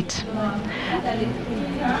state.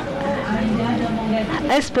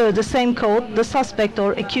 As per the same code, the suspect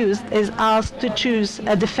or accused is asked to choose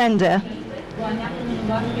a defender.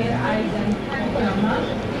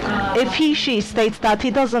 If he/she states that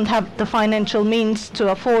he doesn't have the financial means to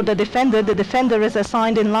afford a defender, the defender is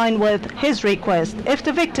assigned in line with his request. If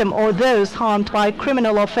the victim or those harmed by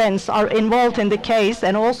criminal offense are involved in the case,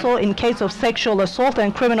 and also in case of sexual assault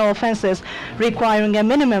and criminal offenses requiring a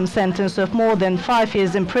minimum sentence of more than 5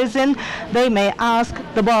 years in prison, they may ask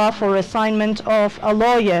the bar for assignment of a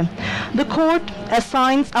lawyer. The court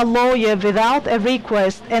assigns a lawyer without a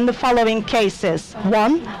request in the following cases.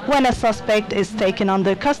 1. When a suspect is taken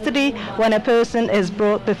under custody, when a person is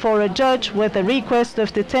brought before a judge with a request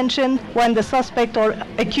of detention, when the suspect or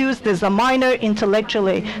accused is a minor,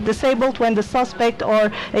 intellectually disabled, when the suspect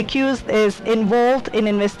or accused is involved in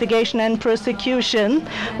investigation and prosecution,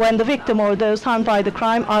 when the victim or those harmed by the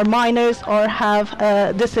crime are minors or have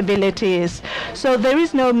disabilities. So there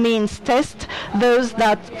is no means test. Those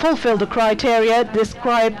that fulfill the criteria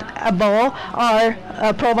described above are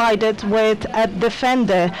provided with a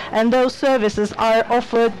defender, and those services are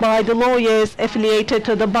offered by the lawyers affiliated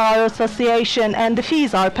to the Bar Association, and the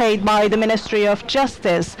fees are paid by the Ministry of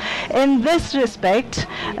Justice. In this respect,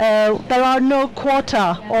 there are no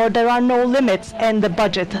quota or there are no limits in the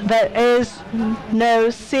budget. There is no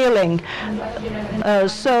ceiling.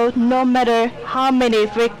 So no matter how many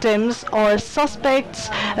victims or suspects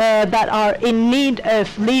that are in need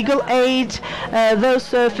of legal aid, those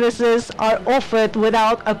services are offered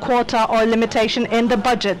without a quota or limitation in the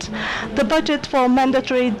budget. The budget for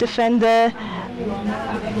mandatory defender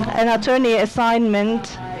and attorney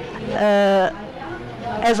assignment,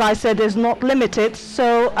 as I said, is not limited.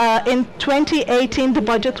 So in 2018, the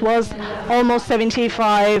budget was almost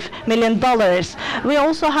 $75 million. We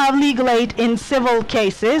also have legal aid in civil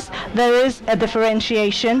cases. There is a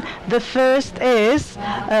differentiation. The first is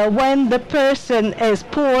when the person is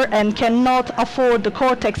poor and cannot afford the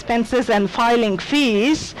court expenses and filing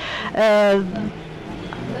fees,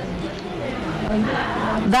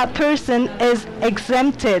 that person is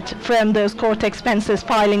exempted from those court expenses,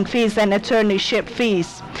 filing fees, and attorneyship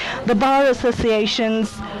fees. The bar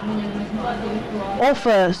associations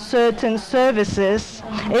offer certain services.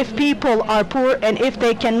 If people are poor and if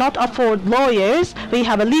they cannot afford lawyers, we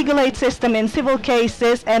have a legal aid system in civil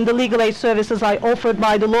cases, and the legal aid services are offered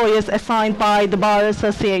by the lawyers assigned by the bar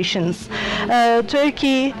associations.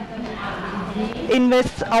 Turkey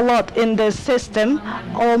invests a lot in this system.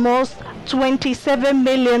 Almost $27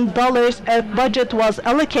 million of budget was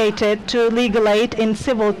allocated to legal aid in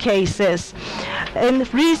civil cases. In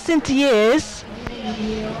recent years,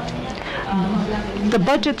 the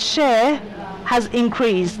budget share has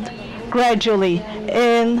increased gradually.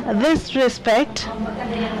 In this respect,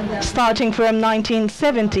 starting from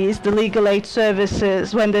 1970s, the legal aid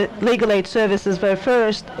services, when the legal aid services were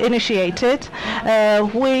first initiated,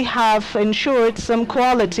 we have ensured some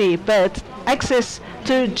quality, but access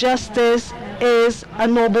to justice is a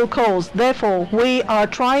noble cause. Therefore, we are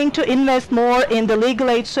trying to invest more in the legal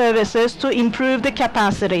aid services to improve the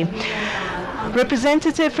capacity.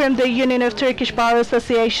 Representative from the Union of Turkish Bar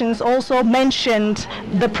Associations also mentioned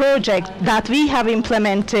the project that we have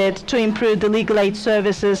implemented to improve the legal aid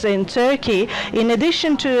services in Turkey. In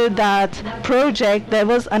addition to that project, there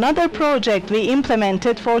was another project we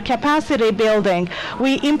implemented for capacity building.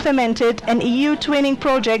 We implemented an EU twinning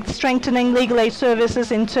project strengthening legal aid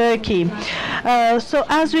services in Turkey. So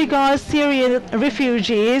as regards Syrian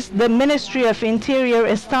refugees, the Ministry of Interior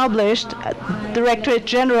established Directorate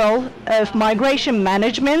General of Migration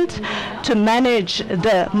Management to manage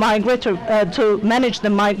the migrants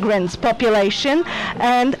population,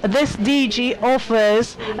 and this DG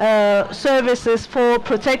offers services for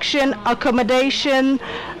protection, accommodation,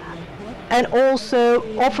 and also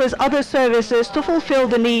offers other services to fulfill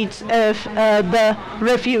the needs of the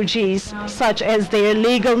refugees, such as their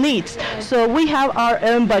legal needs. So we have our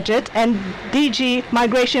own budget, and DG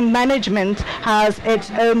Migration Management has its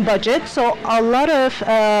own budget. So a lot of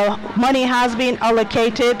money has been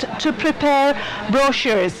allocated to prepare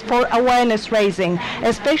brochures for awareness raising.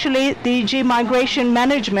 Especially DG Migration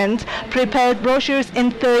Management prepared brochures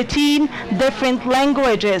in 13 different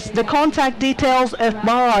languages. The contact details of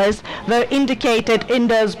bars were indicated in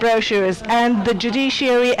those brochures, and the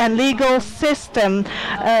judiciary and legal system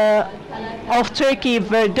of Turkey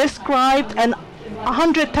were described, and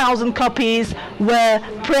 100,000 copies were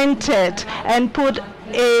printed and put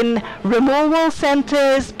in removal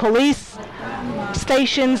centers, police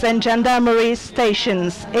stations and gendarmerie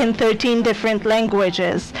stations in 13 different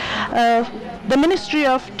languages. The Ministry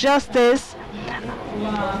of Justice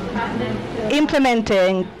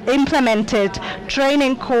implemented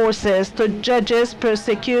training courses to judges,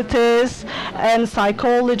 prosecutors, and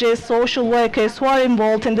psychologists, social workers who are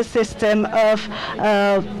involved in the system of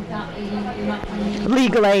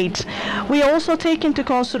legal aid. We also take into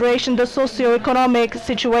consideration the socio-economic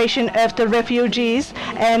situation of the refugees,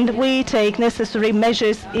 and we take necessary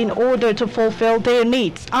measures in order to fulfill their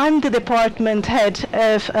needs. I'm the department head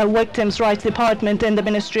of Victims' Rights Department in the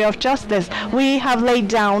Ministry of Justice. We have laid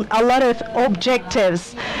down a lot of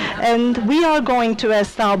objectives, and we are going to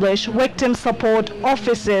establish victim support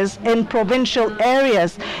offices in provincial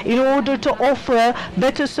areas in order to offer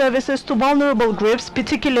better services to vulnerable groups,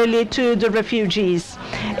 particularly to the refugees.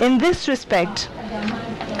 In this respect,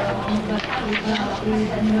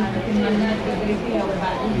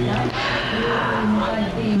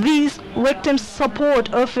 these victim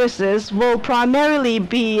support offices will primarily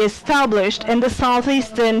be established in the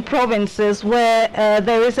southeastern provinces where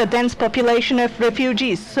there is a dense population of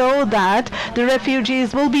refugees, so that the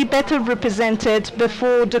refugees will be better represented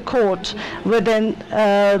before the court within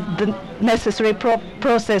the necessary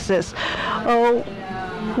processes.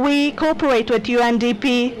 We cooperate with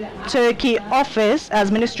UNDP Turkey office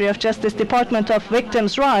as Ministry of Justice Department of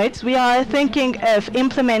Victims' Rights. We are thinking of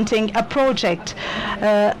implementing a project,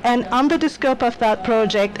 and under the scope of that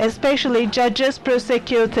project, especially judges,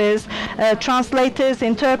 prosecutors, translators,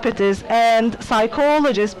 interpreters, and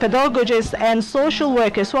psychologists, pedagogists, and social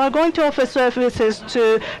workers who are going to offer services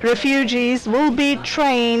to refugees will be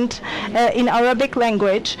trained in Arabic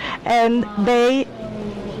language, and they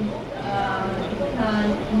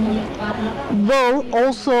will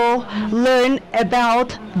also learn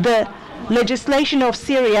about the legislation of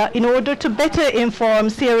Syria in order to better inform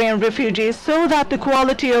Syrian refugees so that the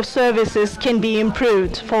quality of services can be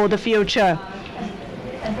improved for the future.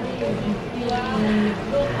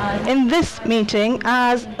 In this meeting,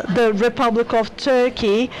 as the Republic of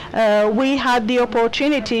Turkey, we had the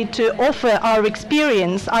opportunity to offer our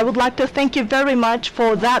experience. I would like to thank you very much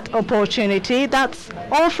for that opportunity. That's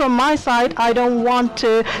all from my side. I don't want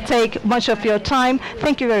to take much of your time.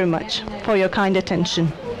 Thank you very much for your kind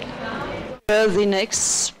attention. The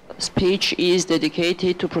next speech is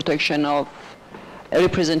dedicated to protection of a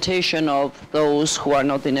representation of those who are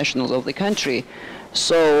not the nationals of the country.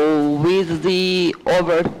 So with the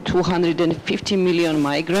over 250 million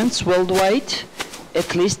migrants worldwide,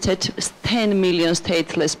 at least 10 million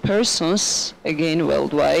stateless persons, again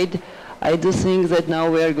worldwide, I do think that now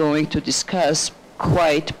we are going to discuss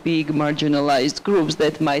quite big marginalized groups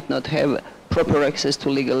that might not have proper access to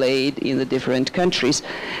legal aid in the different countries.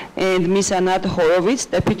 And Ms. Anat Horowitz,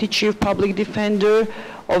 Deputy Chief Public Defender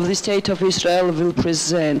of the State of Israel, will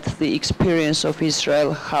present the experience of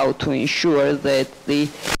Israel, how to ensure that the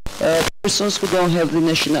persons who don't have the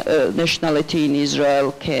nationality in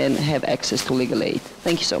Israel can have access to legal aid.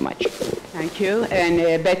 Thank you so much. Thank you.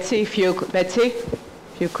 And Betsy, if you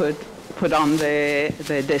could put on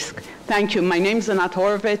the disc. Thank you. My name is Anat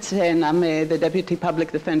Horowitz, and I'm the Deputy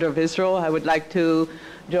Public Defender of Israel. I would like to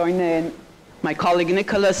join my colleague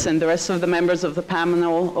Nicolás and the rest of the members of the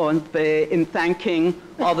panel in thanking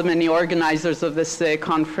all the many organizers of this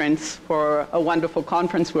conference for a wonderful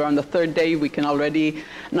conference. We're on the third day. We can already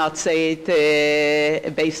not say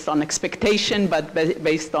it based on expectation, but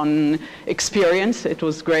based on experience. It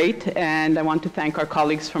was great, and I want to thank our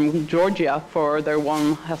colleagues from Georgia for their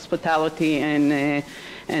warm hospitality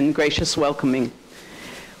and gracious welcoming.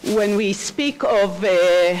 When we speak of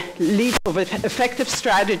effective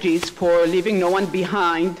strategies for leaving no one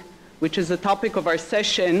behind, which is the topic of our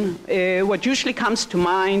session, what usually comes to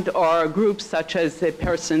mind are groups such as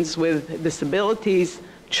persons with disabilities,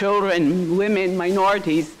 children, women,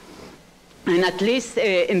 minorities, and at least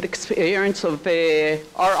in the experience of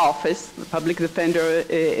our office, the Public Defender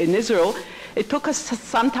in Israel, it took us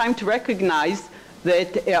some time to recognize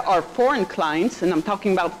that our foreign clients, and I'm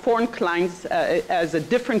talking about foreign clients as a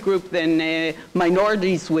different group than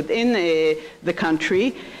minorities within the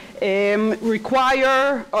country,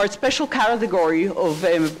 require, or a special category of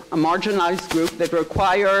a marginalized group that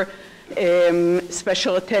require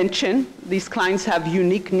special attention. These clients have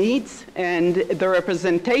unique needs, and the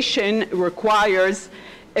representation requires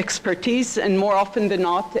expertise, and more often than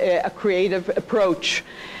not, a creative approach.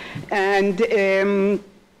 And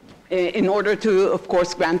in order to, of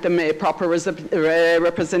course, grant them a proper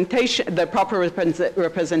representation, the proper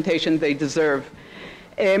representation they deserve.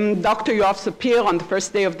 Dr. Yoav Sapir, on the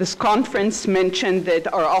first day of this conference, mentioned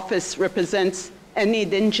that our office represents any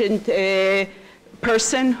indigent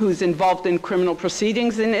person who's involved in criminal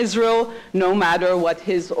proceedings in Israel, no matter what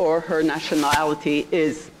his or her nationality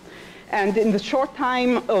is. And in the short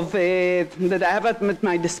time that I have at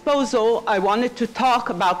my disposal, I wanted to talk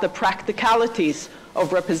about the practicalities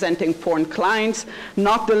of representing foreign clients,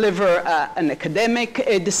 not deliver an academic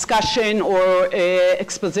discussion or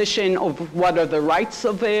exposition of what are the rights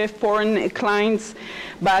of foreign clients,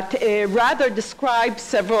 but rather describe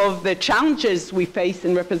several of the challenges we face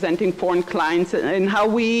in representing foreign clients and how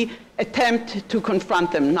we attempt to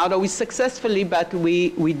confront them, not always successfully, but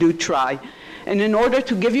we do try. And in order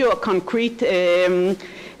to give you a concrete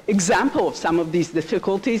example of some of these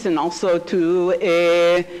difficulties, and also to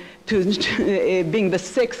being the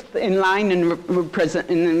sixth in line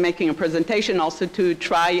in making a presentation, also to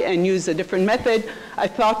try and use a different method, I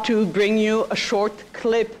thought to bring you a short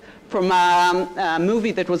clip from a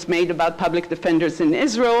movie that was made about public defenders in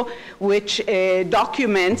Israel, which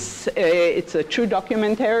documents, it's a true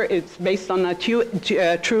documentary, it's based on a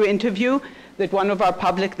true interview that one of our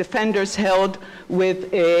public defenders held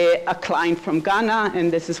with a client from Ghana,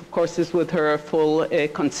 and this is, of course, is with her full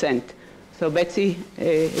consent. So Betsy,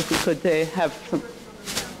 if we could have some.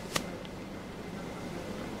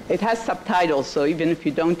 It has subtitles, so even if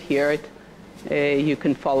you don't hear it, you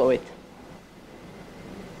can follow it.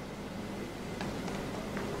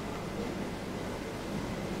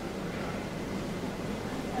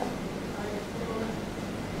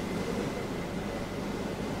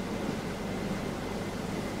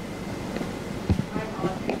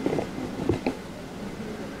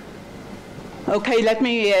 Okay, let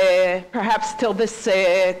me, perhaps till this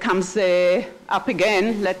comes up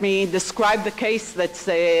again, let me describe the case that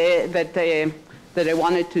I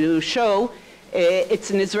wanted to show. It's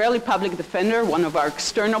an Israeli public defender, one of our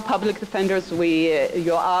external public defenders.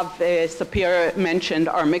 Yoav Sapir mentioned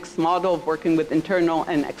our mixed model of working with internal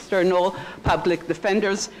and external public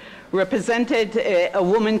defenders. Represented a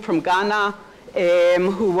woman from Ghana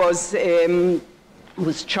who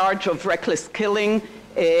was charged of reckless killing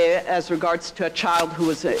as regards to a child who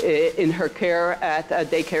was in her care at a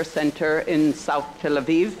daycare center in South Tel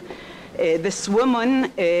Aviv. This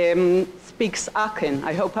woman speaks Akin.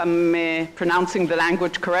 I hope I'm pronouncing the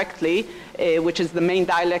language correctly, which is the main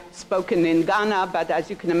dialect spoken in Ghana, but as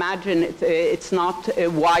you can imagine, it's not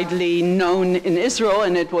widely known in Israel,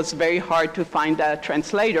 and it was very hard to find a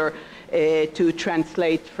translator to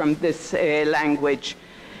translate from this language.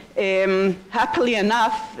 Happily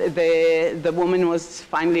enough, the woman was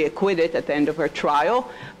finally acquitted at the end of her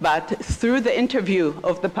trial, but through the interview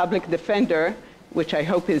of the public defender, which I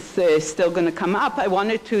hope is still going to come up, I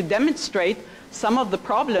wanted to demonstrate some of the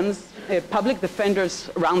problems public defenders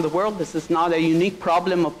around the world. This is not a unique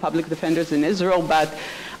problem of public defenders in Israel, but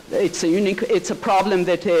it's a problem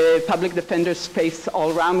that public defenders face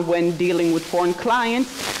all around when dealing with foreign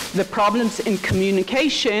clients. The problems in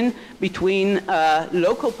communication between a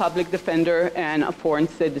local public defender and a foreign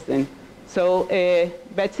citizen. So,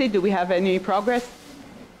 Betsy, do we have any progress?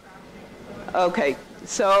 Okay,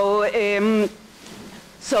 so in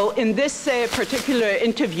this particular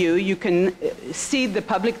interview, you can see the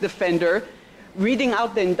public defender reading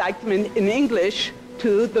out the indictment in English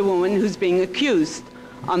to the woman who's being accused.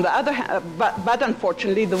 On the other hand, but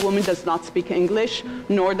unfortunately, the woman does not speak English,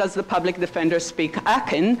 nor does the public defender speak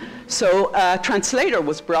Akin. So a translator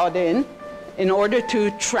was brought in order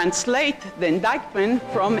to translate the indictment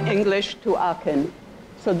from English to Akin.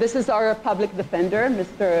 So this is our public defender,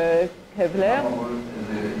 Mr. Kevler.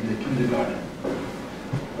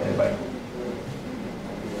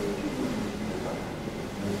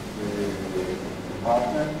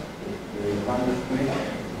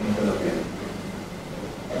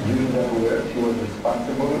 During that work, she was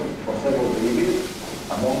responsible for several babies,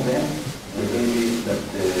 among them the baby that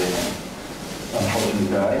unfortunately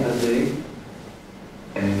died that day.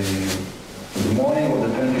 In the morning of the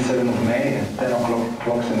 27th of May, at 10 o'clock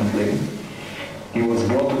approximately, he was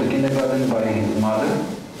brought to the kindergarten by his mother,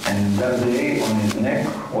 And that day on his neck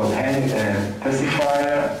was hanging a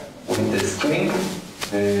pacifier with a string.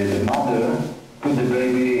 The mother put the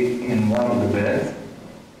baby in one of the beds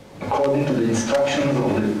according to the instructions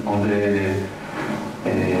of the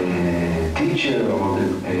teacher or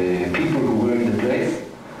the people who were in the place.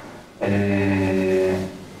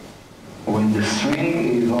 When the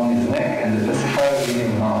string is on his neck and the pacifier is in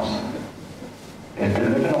his mouth. At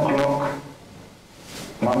 11 o'clock,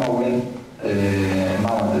 Mama,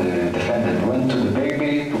 the defendant, went to the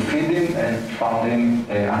baby to feed him and found him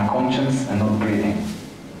unconscious and not breathing.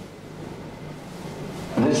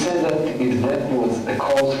 They said that his death was a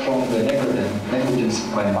cause from the negligence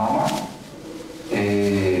by Mama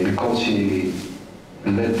because she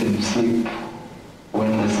let him sleep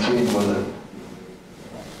when the string was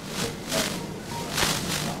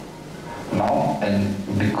no, and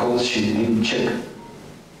because she didn't check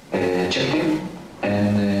him,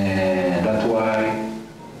 and that's why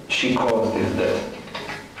she caused his death.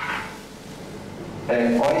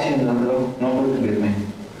 Why is she not looking at me?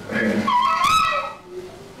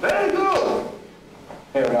 Very good.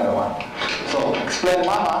 Here, another one. So, explain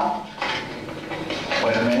Mama.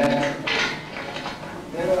 Wait a minute.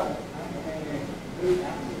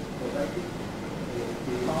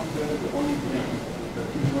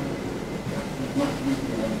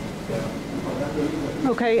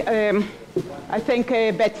 Okay, I think,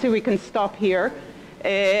 Betsy, we can stop here.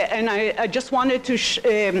 And I just wanted to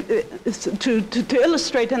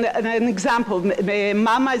illustrate an example.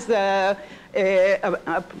 Mama is a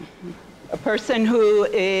person who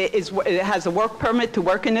has a work permit to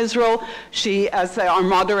work in Israel. She, as our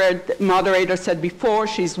moderator said before,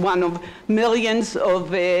 she's one of millions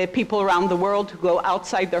of people around the world who go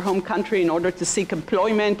outside their home country in order to seek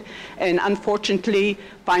employment and unfortunately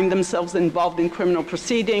find themselves involved in criminal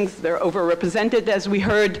proceedings. They're overrepresented, as we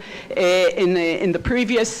heard in the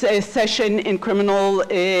previous session, in criminal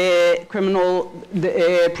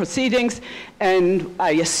proceedings. And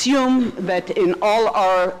I assume that in all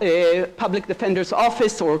our public defender's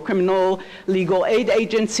office or criminal legal aid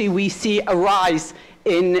agency, we see a rise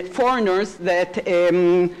in foreigners that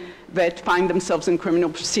find themselves in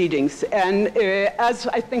criminal proceedings. And as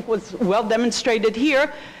I think was well demonstrated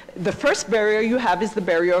here, the first barrier you have is the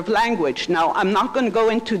barrier of language. Now, I'm not going to go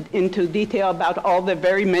into detail about all the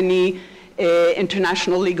very many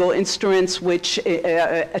international legal instruments which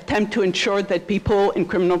attempt to ensure that people in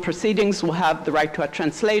criminal proceedings will have the right to a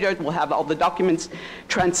translator, will have all the documents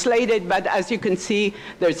translated. But as you can see,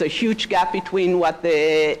 there's a huge gap between what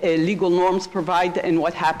the legal norms provide and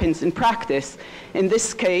what happens in practice. In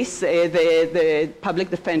this case, the public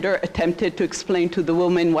defender attempted to explain to the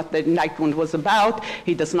woman what the indictment was about.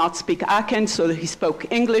 He does not speak Aken, so he spoke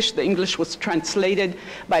English. The English was translated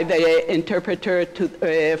by the interpreter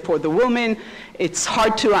for the woman. It's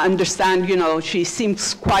hard to understand, you know, she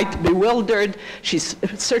seems quite bewildered. She's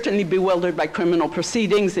certainly bewildered by criminal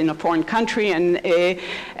proceedings in a foreign country, and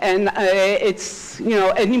it's, you know,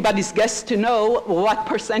 anybody's guess to know what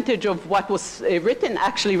percentage of what was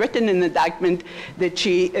actually written in the indictment did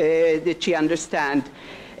she understand.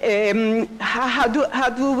 How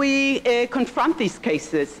do we confront these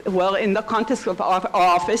cases? Well, in the context of our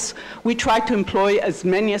office, we try to employ as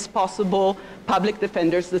many as possible public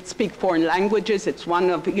defenders that speak foreign languages. It's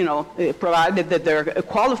one of, you know, provided that they're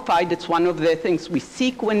qualified, it's one of the things we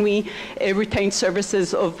seek when we retain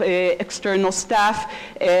services of external staff,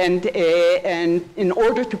 and in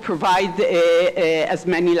order to provide as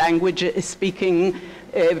many language-speaking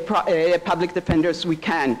public defenders we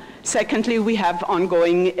can. Secondly, we have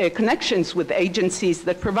ongoing connections with agencies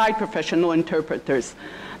that provide professional interpreters.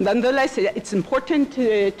 Nonetheless, it's important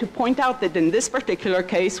to point out that in this particular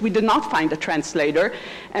case, we did not find a translator,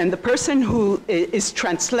 and the person who is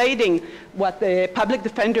translating what the public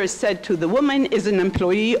defender said to the woman is an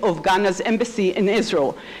employee of Ghana's embassy in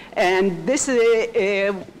Israel. And this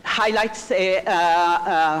highlights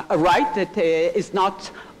a right that is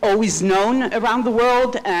not always known around the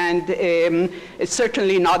world, and it's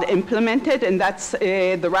certainly not implemented, and that's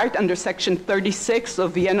the right under Section 36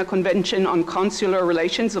 of Vienna Convention on Consular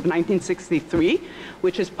Relations of 1963,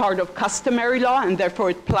 which is part of customary law, and therefore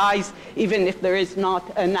it applies even if there is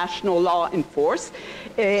not a national law in force.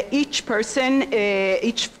 Each person,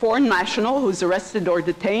 each foreign national who's arrested or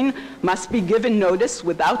detained must be given notice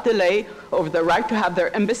without delay of the right to have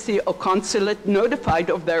their embassy or consulate notified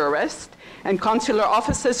of their arrest. And consular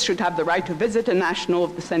officers should have the right to visit a national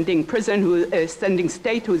of the sending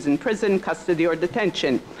state who is in prison, custody, or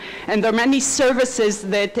detention. And there are many services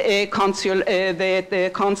that the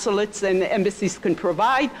consulates and embassies can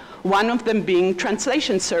provide, one of them being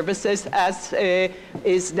translation services, as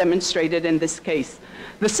is demonstrated in this case.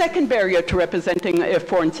 The second barrier to representing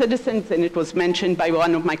foreign citizens, and it was mentioned by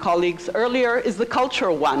one of my colleagues earlier, is the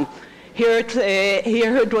cultural one. Here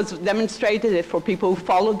it was demonstrated that for people who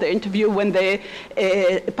followed the interview, when the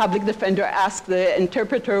public defender asked the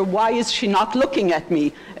interpreter, why is she not looking at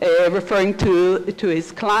me, referring to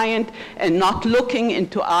his client, and not looking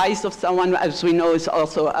into eyes of someone, as we know, is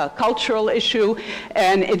also a cultural issue.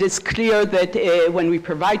 And it is clear that when we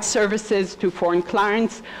provide services to foreign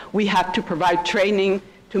clients, we have to provide training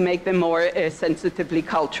to make them more sensitively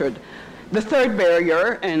cultured. The third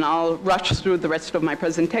barrier, and I'll rush through the rest of my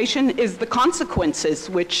presentation, is the consequences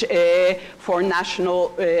which foreign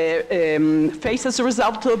national face as a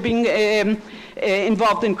result of being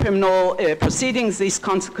involved in criminal proceedings. These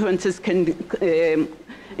consequences can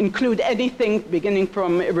include anything beginning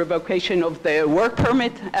from a revocation of the work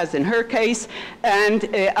permit, as in her case, and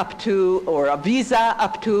up to, or a visa,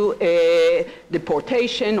 up to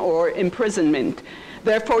deportation or imprisonment.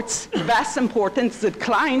 Therefore, it's of vast importance that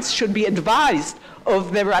clients should be advised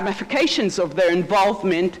of the ramifications of their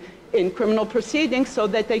involvement in criminal proceedings so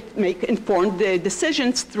that they make informed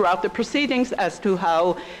decisions throughout the proceedings as to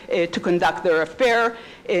how to conduct their affair.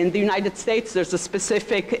 In the United States, there's a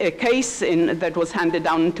specific case that was handed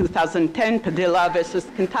down in 2010, Padilla versus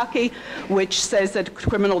Kentucky, which says that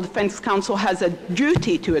criminal defense counsel has a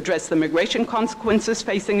duty to address the immigration consequences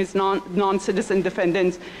facing its non-citizen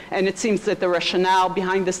defendants, and it seems that the rationale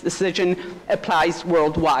behind this decision applies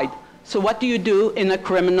worldwide. So what do you do in a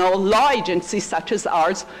criminal law agency such as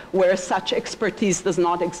ours, where such expertise does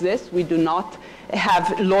not exist? We do not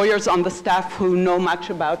have lawyers on the staff who know much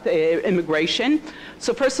about immigration.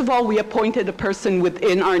 So first of all, we appointed a person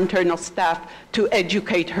within our internal staff to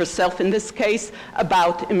educate herself in this case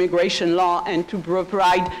about immigration law and to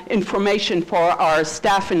provide information for our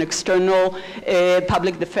staff and external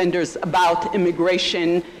public defenders about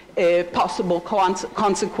immigration possible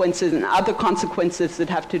consequences and other consequences that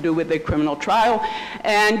have to do with a criminal trial.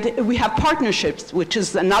 And we have partnerships, which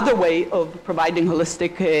is another way of providing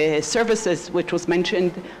holistic services, which was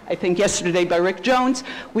mentioned, I think, yesterday by Rick Jones.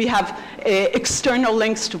 We have external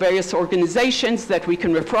links to various organizations that we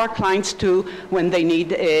can refer our clients to when they need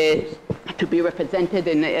to be represented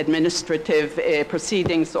in administrative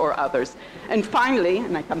proceedings or others. And finally,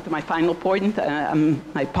 and I come to my final point,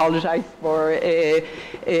 I apologize for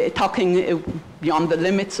talking beyond the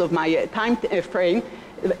limits of my time frame.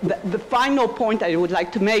 The final point I would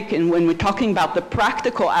like to make, and when we're talking about the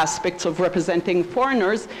practical aspects of representing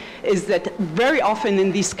foreigners, is that very often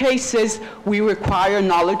in these cases we require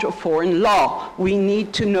knowledge of foreign law. We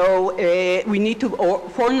need to know,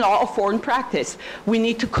 foreign law or foreign practice. We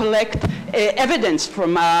need to collect evidence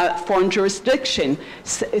from a foreign jurisdiction.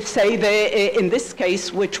 Say that in this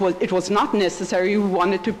case, it was not necessary, we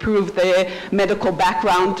wanted to prove the medical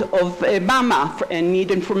background of Mama and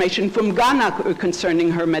need information from Ghana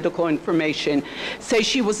concerning her medical information. Say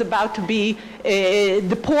she was about to be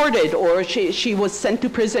deported, or she was sent to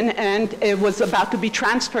prison and was about to be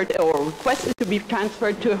transferred or requested to be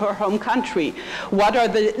transferred to her home country. What are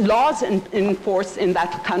the laws in force in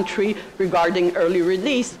that country regarding early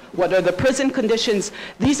release? What are the prison conditions?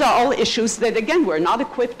 These are all issues that, again, we're not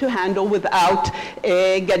equipped to handle without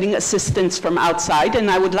getting assistance from outside.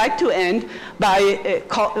 And I would like to end by,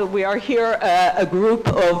 we are here a group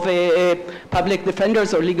of public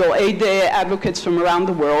defenders or legal aid advocates from around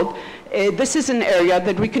the world. This is an area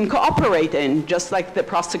that we can cooperate in, just like the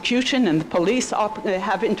prosecution and the police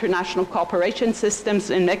have international cooperation systems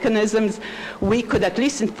and mechanisms. We could at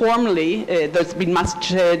least informally, there's been much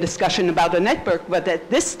discussion about a network, but at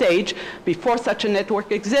this stage, before such a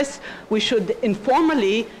network exists, we should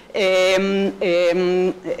informally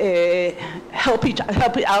help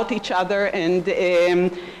out each other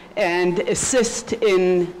and assist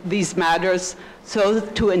in these matters, so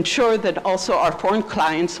to ensure that also our foreign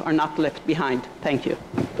clients are not left behind. Thank you.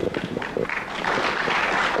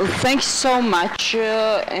 Thanks so much.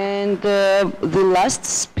 And the last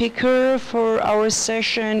speaker for our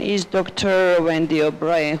session is Dr. Wendy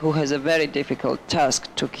O'Brien, who has a very difficult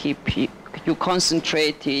task to keep you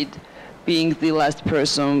concentrated, being the last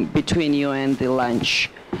person between you and the lunch.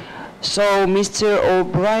 So Mr.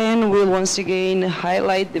 O'Brien will once again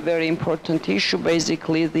highlight the very important issue,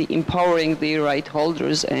 basically the empowering the right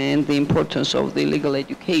holders and the importance of the legal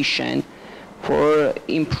education for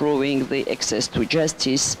improving the access to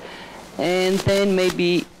justice. And then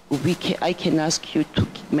maybe I can ask you to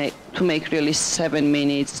make really 7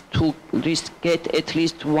 minutes to get at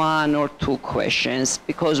least 1 or 2 questions,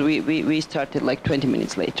 because we started like 20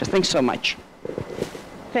 minutes later. Thanks so much.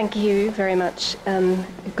 Thank you very much.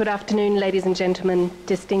 Good afternoon, ladies and gentlemen,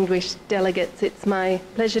 distinguished delegates. It's my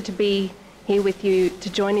pleasure to be here with you to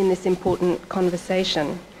join in this important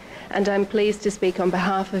conversation. And I'm pleased to speak on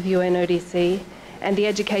behalf of UNODC and the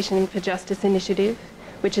Education for Justice Initiative,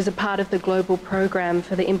 which is a part of the global program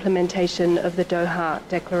for the implementation of the Doha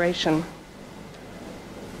Declaration.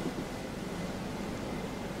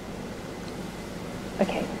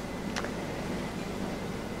 Okay.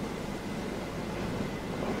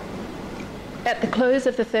 At the close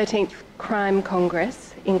of the 13th Crime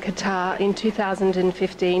Congress in Qatar in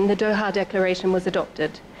 2015, the Doha Declaration was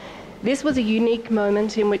adopted. This was a unique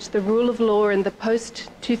moment in which the rule of law and the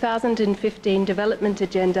post-2015 development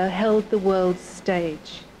agenda held the world's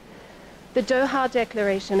stage. The Doha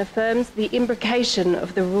Declaration affirms the imbrication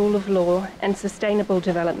of the rule of law and sustainable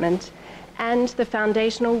development and the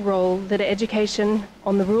foundational role that education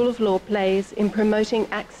on the rule of law plays in promoting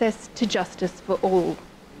access to justice for all.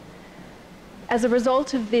 As a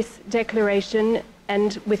result of this declaration,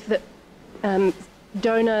 and with the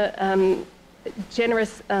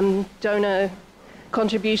generous donor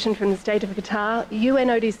contribution from the State of Qatar,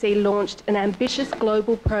 UNODC launched an ambitious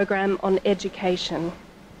global program on education.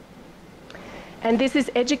 And this is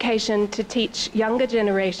education to teach younger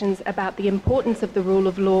generations about the importance of the rule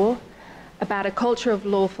of law, about a culture of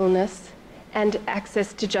lawfulness, and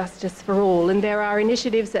access to justice for all. And there are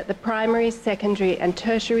initiatives at the primary, secondary, and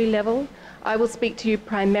tertiary level. I will speak to you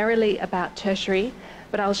primarily about tertiary,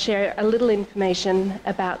 but I'll share a little information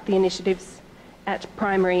about the initiatives at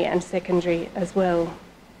primary and secondary as well.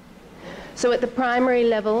 So at the primary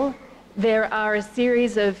level, there are a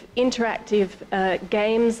series of interactive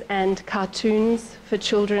games and cartoons for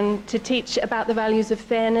children to teach about the values of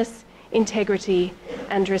fairness, integrity,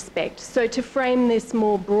 and respect. So to frame this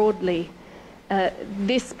more broadly,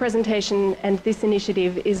 this presentation and this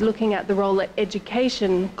initiative is looking at the role that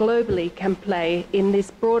education globally can play in this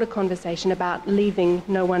broader conversation about leaving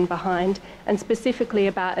no one behind, and specifically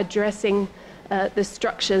about addressing the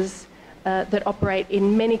structures that operate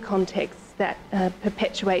in many contexts that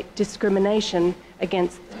perpetuate discrimination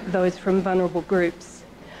against those from vulnerable groups.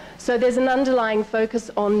 So there's an underlying focus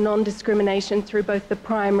on non-discrimination through both the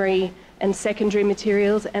primary and secondary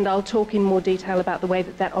materials, and I'll talk in more detail about the way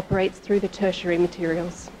that that operates through the tertiary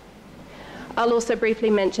materials. I'll also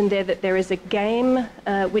briefly mention there that there is a game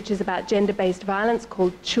which is about gender-based violence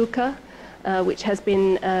called Chuka, which has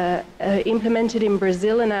been implemented in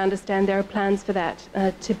Brazil, and I understand there are plans for that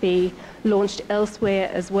to be launched elsewhere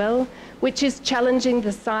as well, which is challenging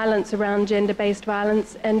the silence around gender-based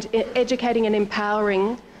violence and educating and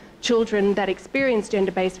empowering children that experience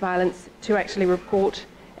gender-based violence to actually report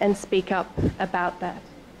and speak up about that.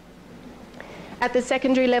 At the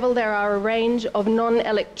secondary level, there are a range of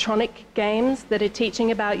non-electronic games that are teaching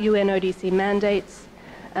about UNODC mandates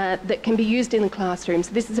that can be used in the classrooms.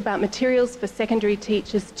 This is about materials for secondary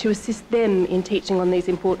teachers to assist them in teaching on these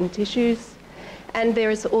important issues. And there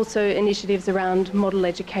is also initiatives around model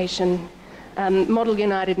education, model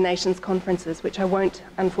United Nations conferences, which I won't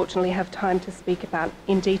unfortunately have time to speak about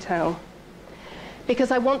in detail.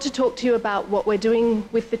 Because I want to talk to you about what we're doing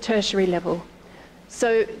with the tertiary level.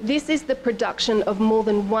 So this is the production of more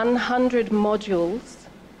than 100 modules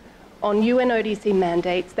on UNODC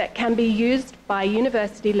mandates that can be used by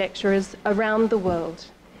university lecturers around the world.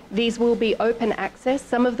 These will be open access.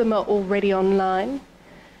 Some of them are already online.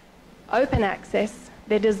 Open access.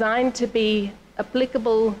 They're designed to be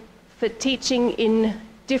applicable for teaching in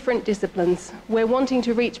different disciplines. We're wanting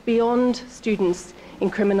to reach beyond students in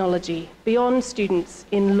criminology, beyond students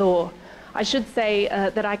in law. I should say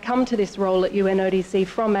that I come to this role at UNODC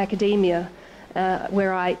from academia,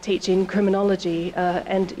 where I teach in criminology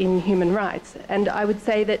and in human rights. And I would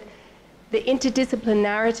say that the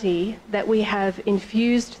interdisciplinarity that we have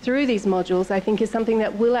infused through these modules, I think, is something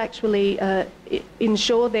that will actually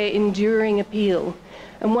ensure their enduring appeal.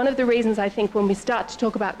 And one of the reasons I think when we start to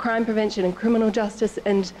talk about crime prevention and criminal justice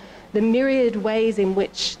and the myriad ways in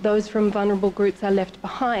which those from vulnerable groups are left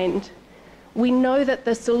behind, we know that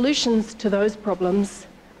the solutions to those problems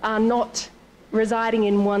are not residing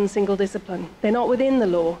in one single discipline. They're not within the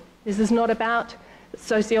law. This is not about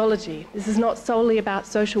sociology. This is not solely about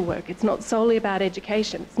social work. It's not solely about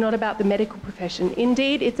education. It's not about the medical profession.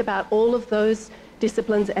 Indeed, it's about all of those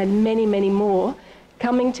disciplines and many, many more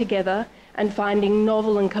coming together and finding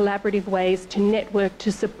novel and collaborative ways to network,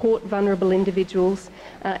 to support vulnerable individuals,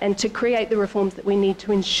 and to create the reforms that we need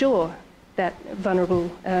to ensure that vulnerable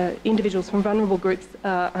individuals from vulnerable groups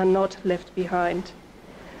are not left behind.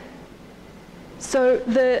 So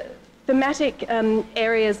the thematic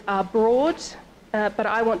areas are broad, but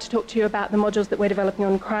I want to talk to you about the modules that we're developing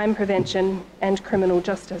on crime prevention and criminal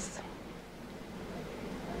justice.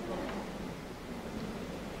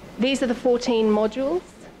 These are the 14 modules,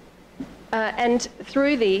 and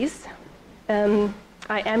through these,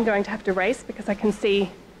 I am going to have to race because I can see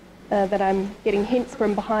that I'm getting hints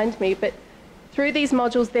from behind me, but through these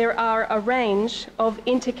modules there are a range of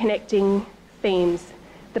interconnecting themes.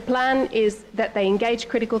 The plan is that they engage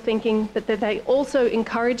critical thinking, but that they also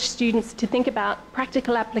encourage students to think about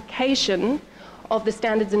practical application of the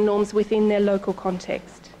standards and norms within their local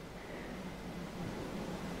context.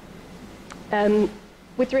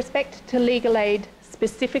 With respect to legal aid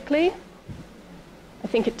specifically, I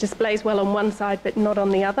think it displays well on one side but not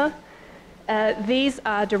on the other. These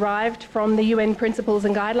are derived from the UN Principles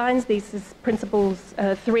and Guidelines. These are Principles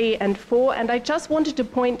 3 and 4, and I just wanted to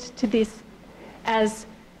point to this as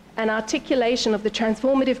an articulation of the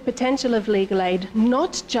transformative potential of legal aid,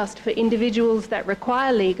 not just for individuals that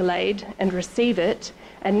require legal aid and receive it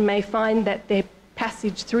and may find that their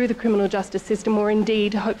passage through the criminal justice system, or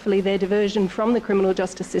indeed hopefully their diversion from the criminal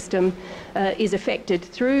justice system, is affected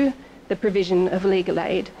through the provision of legal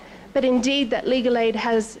aid, but indeed that legal aid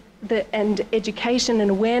has and education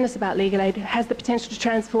and awareness about legal aid has the potential to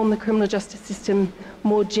transform the criminal justice system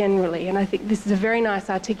more generally. And I think this is a very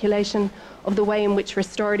nice articulation of the way in which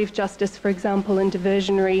restorative justice, for example, and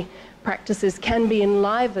diversionary practices can be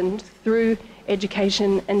enlivened through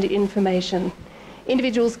education and information.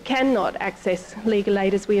 Individuals cannot access legal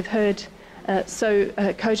aid, as we have heard so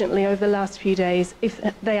cogently over the last few days, if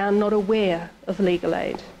they are not aware of legal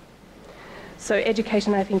aid. So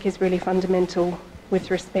education, I think, is really fundamental with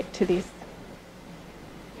respect to this.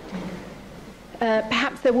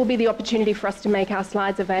 Perhaps there will be the opportunity for us to make our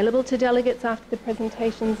slides available to delegates after the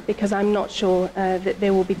presentations, because I'm not sure that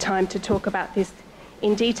there will be time to talk about this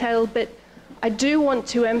in detail, but I do want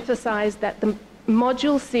to emphasize that the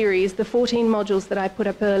module series, the 14 modules that I put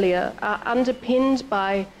up earlier, are underpinned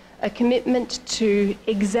by a commitment to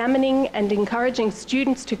examining and encouraging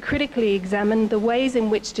students to critically examine the ways in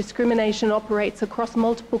which discrimination operates across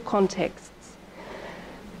multiple contexts.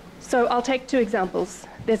 So I'll take two examples.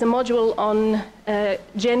 There's a module on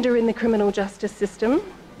gender in the criminal justice system,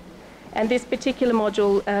 and this particular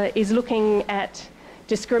module is looking at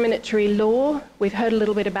discriminatory law. We've heard a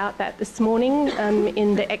little bit about that this morning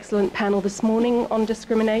in the excellent panel this morning on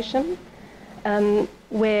discrimination,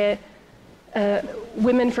 where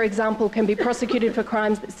women, for example, can be prosecuted for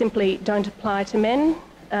crimes that simply don't apply to men.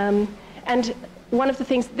 And one of the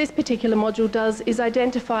things this particular module does is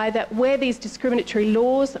identify that where these discriminatory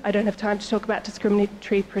laws, I don't have time to talk about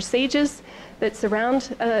discriminatory procedures that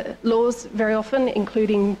surround laws very often,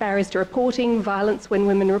 including barriers to reporting, violence when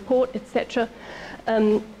women report, etc.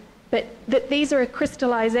 But that these are a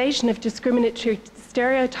crystallization of discriminatory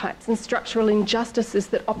stereotypes and structural injustices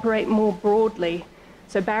that operate more broadly.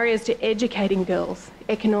 So barriers to educating girls,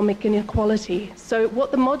 economic inequality. So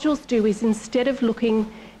what the modules do is, instead of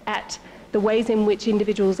looking at the ways in which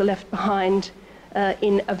individuals are left behind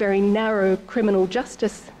in a very narrow criminal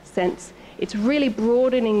justice sense, it's really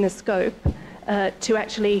broadening the scope to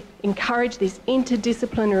actually encourage this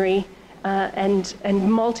interdisciplinary and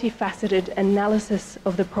multifaceted analysis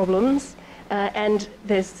of the problems. And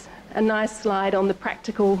there's a nice slide on the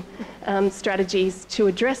practical strategies to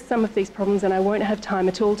address some of these problems, and I won't have time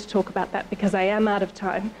at all to talk about that because I am out of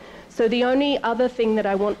time. So the only other thing that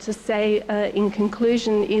I want to say in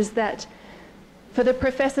conclusion is that for the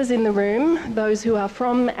professors in the room, those who are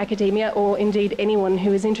from academia, or indeed anyone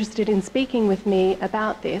who is interested in speaking with me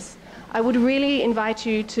about this, I would really invite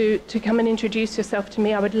you to come and introduce yourself to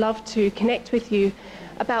me. I would love to connect with you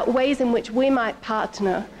about ways in which we might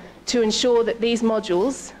partner to ensure that these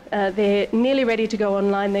modules, they're nearly ready to go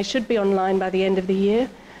online. They should be online by the end of the year.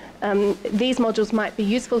 These modules might be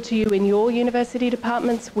useful to you in your university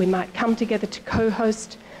departments. We might come together to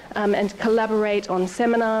co-host and collaborate on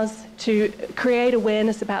seminars to create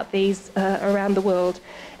awareness about these around the world.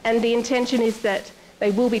 And the intention is that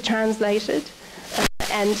they will be translated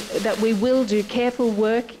and that we will do careful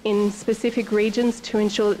work in specific regions to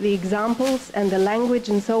ensure that the examples and the language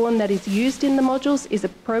and so on that is used in the modules is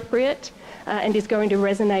appropriate and is going to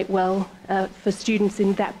resonate well for students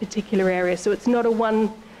in that particular area. So it's not a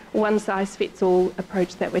one-size-fits-all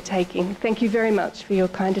approach that we're taking. Thank you very much for your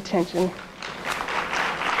kind attention.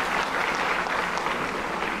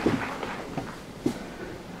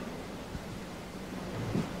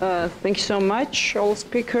 Thank you so much, all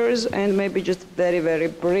speakers, and maybe just very, very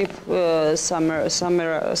brief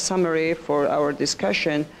summary for our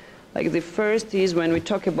discussion. Like the first is when we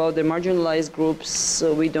talk about the marginalized groups,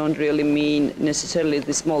 we don't really mean necessarily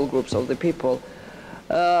the small groups of the people.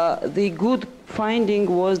 The good finding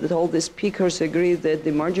was that all the speakers agreed that the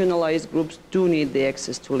marginalized groups do need the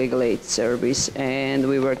access to legal aid service, and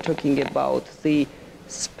we were talking about the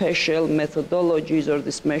special methodologies or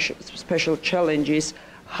the special challenges,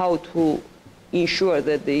 how to ensure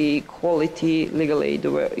that the quality legal aid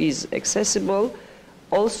is accessible.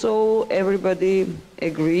 Also, everybody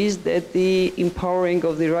agrees that the empowering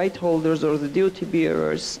of the right holders or the duty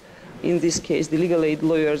bearers, in this case the legal aid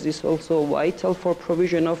lawyers, is also vital for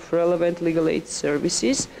provision of relevant legal aid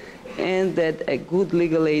services, and that a good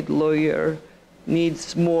legal aid lawyer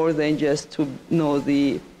needs more than just to know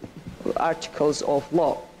the articles of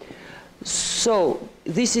law. So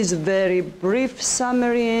this is a very brief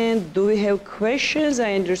summary, and do we have questions?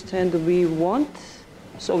 I understand we want.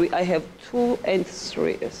 So I have 2 and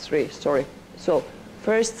 3, sorry. So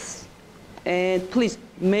first, and please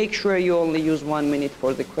make sure you only use 1 minute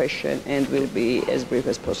for the question, and we'll be as brief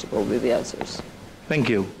as possible with the answers. Thank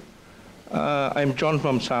you. I'm John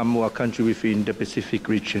from Samoa, country within the Pacific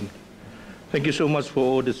region. Thank you so much for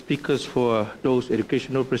all the speakers for those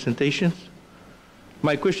educational presentations.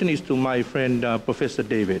 My question is to my friend, Professor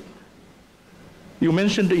David. You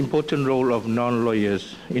mentioned the important role of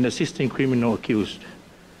non-lawyers in assisting criminal accused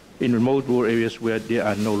in remote rural areas where there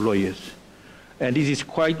are no lawyers. And this is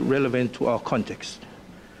quite relevant to our context.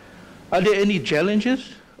 Are there any challenges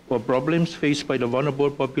or problems faced by the vulnerable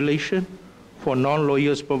population for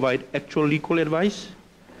non-lawyers provide actual legal advice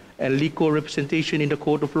and legal representation in the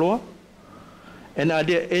court of law? And are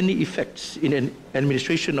there any effects in an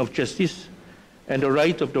administration of justice and the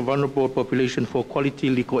right of the vulnerable population for quality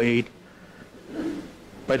legal aid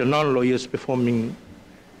by the non-lawyers performing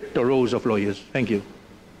the roles of lawyers? Thank you.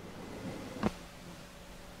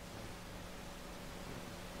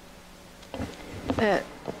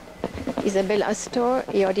 Isabel Astor,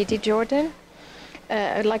 ERDT Jordan.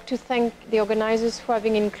 I'd like to thank the organizers for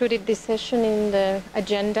having included this session in the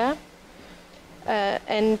agenda,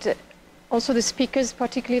 and also the speakers,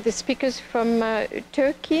 particularly the speakers from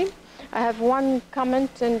Turkey. I have one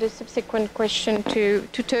comment and a subsequent question to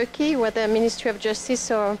Turkey, whether Ministry of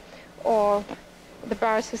Justice or the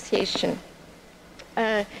Bar Association.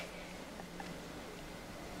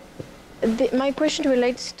 My question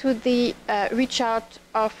relates to the reach out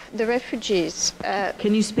of the refugees.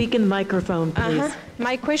 Can you speak in the microphone, please?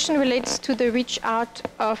 My question relates to the reach out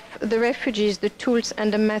of the refugees, the tools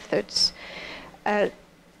and the methods.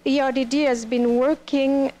 ERDD has been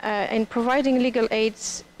working and providing legal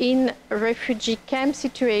aids in a refugee camp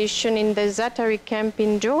situation in the Zatari camp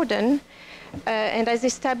in Jordan, and has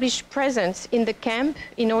established presence in the camp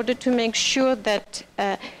in order to make sure that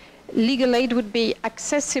legal aid would be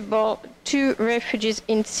accessible to refugees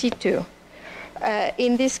in situ.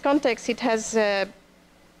 In this context, it has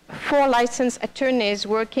 4 licensed attorneys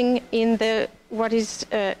working in what is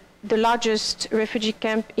the largest refugee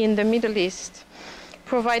camp in the Middle East,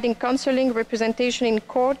 providing counseling, representation in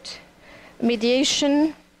court,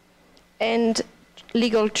 mediation, and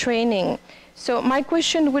legal training. So my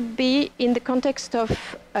question would be, in the context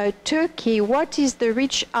of Turkey, what is the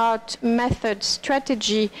reach out method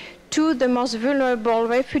strategy to the most vulnerable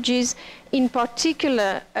refugees, in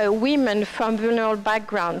particular women from vulnerable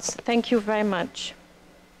backgrounds? Thank you very much.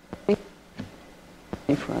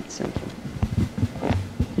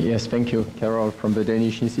 Yes, thank you. Carol from the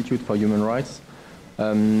Danish Institute for Human Rights.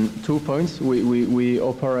 2 points. We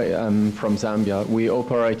operate, from Zambia, we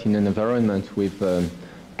operate in an environment with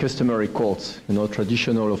customary courts,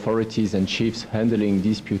 traditional authorities and chiefs handling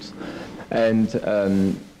disputes. And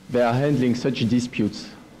they are handling such disputes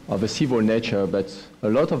of a civil nature, but a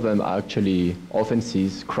lot of them are actually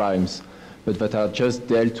offenses, crimes, but that are just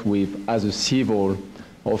dealt with as a civil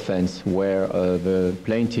offense, where the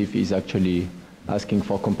plaintiff is actually asking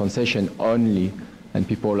for compensation only, and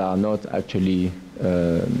people are not actually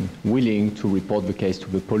willing to report the case to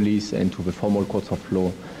the police and to the formal courts of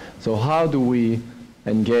law. So how do we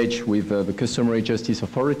engage with the customary justice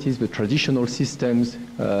authorities, the traditional systems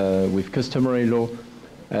with customary law?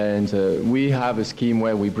 And we have a scheme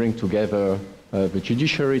where we bring together the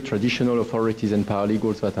judiciary, traditional authorities, and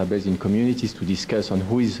paralegals that are based in communities to discuss on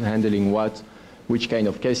who is handling what, which kind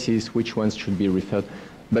of cases, which ones should be referred.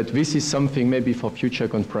 But this is something maybe for future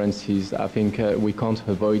conferences. I think we can't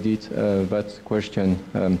avoid it, that question.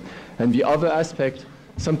 And the other aspect,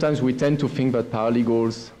 sometimes we tend to think that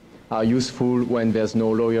paralegals are useful when there's no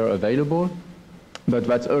lawyer available. but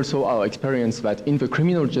that's also our experience that in the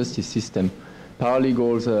criminal justice system,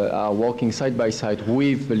 paralegals are working side by side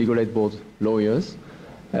with the legal aid board lawyers.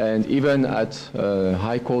 And even at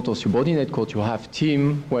high court or subordinate court, you have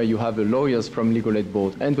team where you have the lawyers from legal aid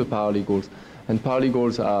board and the paralegals. And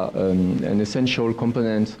paralegals are an essential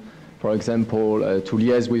component, for example, to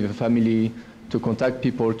liaise with the family, to contact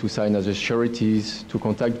people, to sign as sureties, to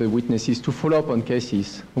contact the witnesses, to follow up on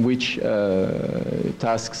cases, which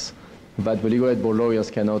tasks that the legal aid board lawyers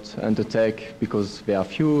cannot undertake because they are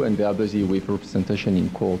few and they are busy with representation in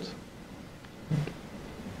court.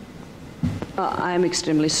 I'm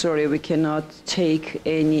extremely sorry we cannot take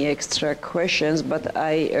any extra questions, but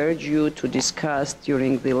I urge you to discuss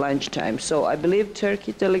during the lunchtime. So I believe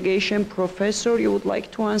Turkey delegation, Professor, you would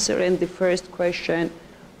like to answer, and the first question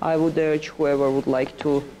I would urge whoever would like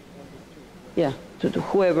to,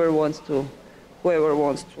 whoever wants to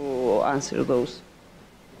answer those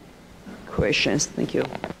questions. Thank you.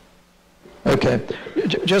 Okay,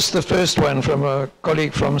 just the first one from a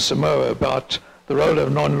colleague from Samoa about the role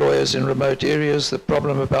of non-lawyers in remote areas, the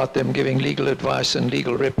problem about them giving legal advice and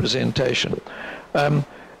legal representation.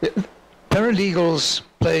 Paralegals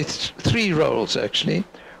play three roles, actually.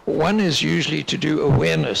 One is usually to do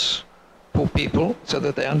awareness for people so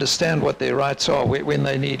that they understand what their rights are when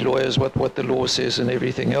they need lawyers, what the law says and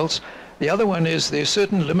everything else. The other one is there's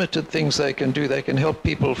certain limited things they can do. They can help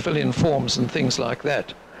people fill in forms and things like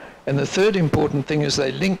that. And the third important thing is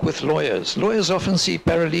they link with lawyers. Lawyers often see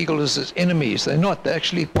paralegals as enemies. They're not. They're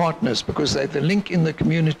actually partners because they're the link in the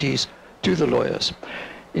communities to the lawyers.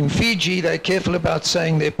 In Fiji, they're careful about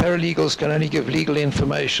saying their paralegals can only give legal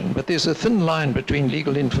information, but there's a thin line between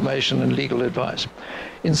legal information and legal advice.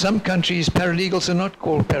 In some countries, paralegals are not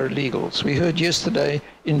called paralegals. We heard yesterday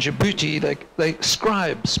in Djibouti, they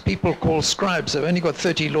scribes, people called scribes. They've only got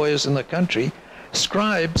 30 lawyers in the country.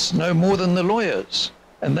 Scribes know more than the lawyers,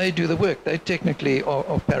 and they do the work. They technically are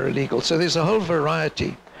paralegals. So there's a whole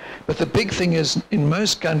variety. But the big thing is, in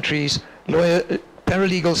most countries,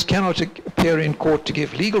 paralegals cannot appear in court to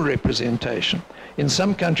give legal representation. In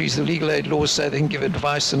some countries, the legal aid laws say they can give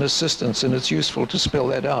advice and assistance, and it's useful to spell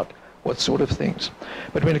that out, what sort of things.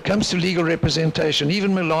 But when it comes to legal representation,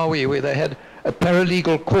 even Malawi, where they had a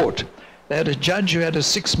paralegal court, they had a judge who had a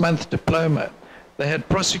 6-month diploma. They had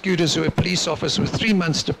prosecutors who were police officers with 3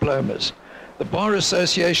 months diplomas. The Bar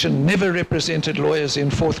Association never represented lawyers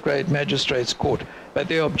in 4th grade magistrates court, but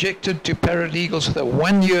they objected to paralegals with a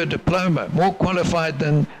 1-year diploma, more qualified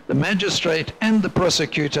than the magistrate and the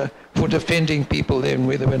prosecutor for defending people then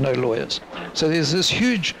where there were no lawyers. So there's this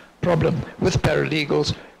huge problem with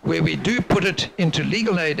paralegals where we do put it into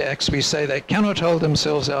legal aid acts. We say they cannot hold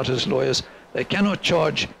themselves out as lawyers. They cannot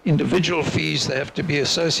charge individual fees. They have to be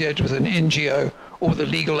associated with an NGO or the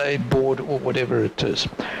legal aid board or whatever it is.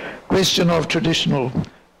 Question of traditional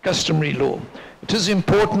customary law. It is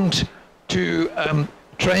important to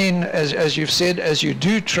train, as you've said, as you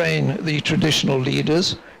do train the traditional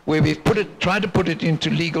leaders, where we've tried to put it into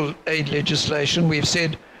legal aid legislation. We've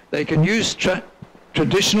said they can use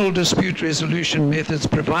traditional dispute resolution methods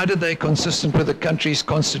provided they're consistent with the country's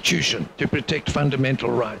constitution to protect fundamental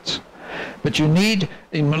rights. But you need,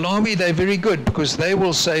 in Malawi, they're very good because they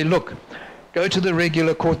will say, look, go to the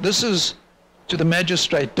regular court. This is to the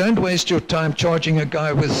magistrate. Don't waste your time charging a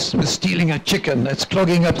guy with stealing a chicken that's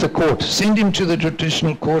clogging up the court. Send him to the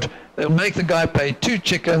traditional court. They'll make the guy pay 2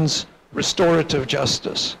 chickens, restorative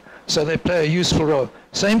justice. So they play a useful role.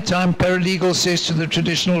 Same time, paralegal says to the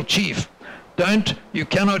traditional chief, you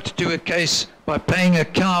cannot do a case by paying a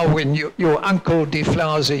cow when your uncle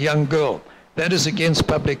deflowers a young girl. That is against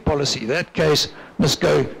public policy. That case must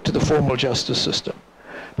go to the formal justice system.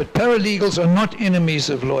 But paralegals are not enemies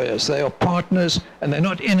of lawyers. They are partners, and they're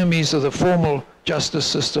not enemies of the formal justice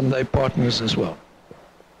system. They're partners as well.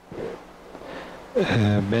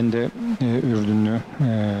 Ben de Ürdünlü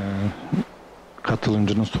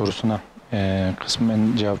katılımcının sorusuna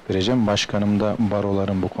kısmen cevap vereceğim. Başkanım da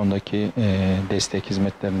baroların bu konudaki destek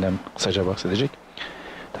hizmetlerinden kısaca bahsedecek.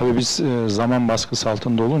 Tabii biz zaman baskısı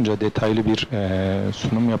altında olunca detaylı bir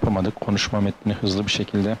sunum yapamadık. Konuşma metnini hızlı bir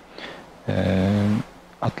şekilde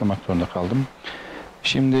atlamak zorunda kaldım.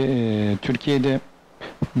 Şimdi Türkiye'de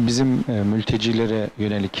bizim mültecilere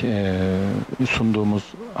yönelik sunduğumuz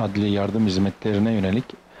adli yardım hizmetlerine yönelik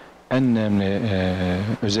en önemli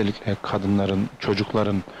özellikle kadınların,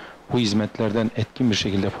 çocukların bu hizmetlerden etkin bir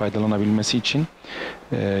şekilde faydalanabilmesi için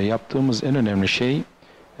yaptığımız en önemli şey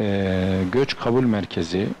göç kabul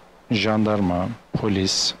merkezi, jandarma,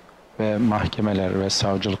 polis ve mahkemeler ve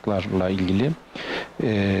savcılıklarla ilgili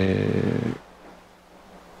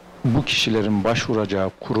bu kişilerin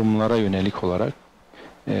başvuracağı kurumlara yönelik olarak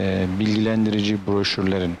bilgilendirici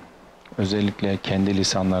broşürlerin özellikle kendi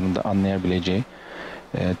lisanlarında anlayabileceği,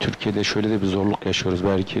 Türkiye'de şöyle de bir zorluk yaşıyoruz.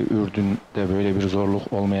 Belki Ürdün'de böyle bir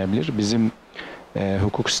zorluk olmayabilir. Bizim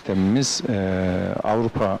hukuk sistemimiz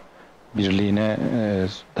Avrupa Birliği'ne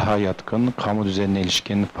daha yatkın, kamu düzenine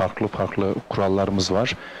ilişkin farklı kurallarımız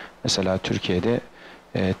var. Mesela Türkiye'de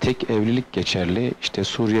tek evlilik geçerli. İşte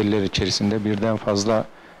Suriyeliler içerisinde birden fazla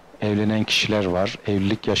evlenen kişiler var.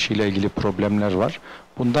 Evlilik yaşıyla ilgili problemler var.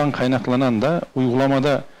 Bundan kaynaklanan da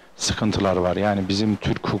uygulamada sıkıntılar var. Yani bizim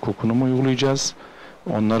Türk hukukunu mu uygulayacağız?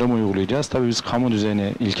 Onları mı uygulayacağız? Tabii biz kamu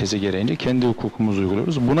düzeni ilkesi gereğince kendi hukukumuzu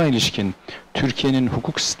uyguluyoruz. Buna ilişkin Türkiye'nin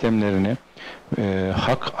hukuk sistemlerini,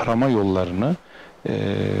 hak arama yollarını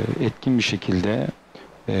etkin bir şekilde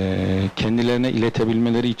kendilerine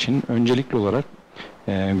iletebilmeleri için öncelikli olarak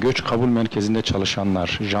göç kabul merkezinde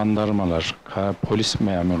çalışanlar, jandarmalar, polis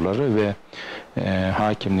memurları ve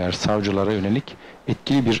hakimler, savcılara yönelik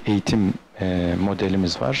etkili bir eğitim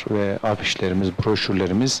modelimiz var ve afişlerimiz,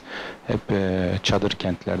 broşürlerimiz hep çadır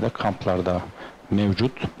kentlerde, kamplarda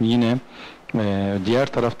mevcut. Yine diğer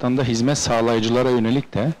taraftan da hizmet sağlayıcılara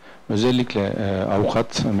yönelik de özellikle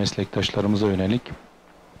avukat meslektaşlarımıza yönelik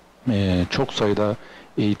çok sayıda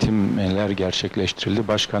eğitimler gerçekleştirildi.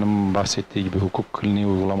 Başkanımın bahsettiği gibi hukuk kliniği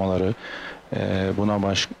uygulamaları,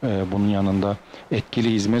 bunun yanında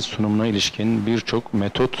etkili hizmet sunumuna ilişkin birçok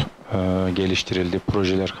metot geliştirildi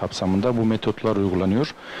projeler kapsamında. Bu metotlar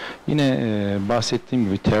uygulanıyor. Yine bahsettiğim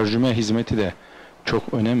gibi tercüme hizmeti de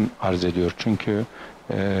çok önem arz ediyor. Çünkü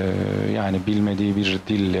yani bilmediği bir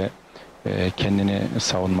dille kendini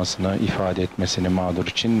savunmasını, ifade etmesini mağdur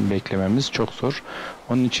için beklememiz çok zor.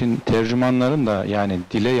 Onun için tercümanların da yani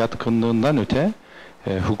dile yatkınlığından öte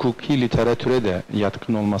hukuki literatüre de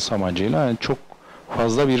yatkın olması amacıyla yani çok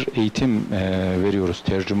fazla bir eğitim veriyoruz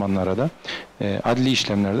tercümanlara da. Adli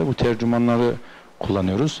işlemlerde bu tercümanları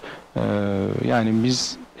kullanıyoruz. Yani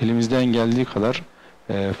biz elimizden geldiği kadar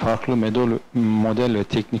farklı model ve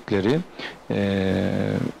teknikleri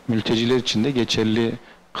mülteciler için de geçerli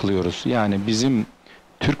kılıyoruz. Yani bizim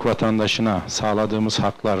Türk vatandaşına sağladığımız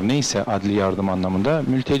haklar neyse adli yardım anlamında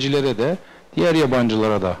mültecilere de diğer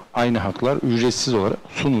yabancılara da aynı haklar ücretsiz olarak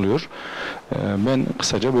sunuluyor. Ben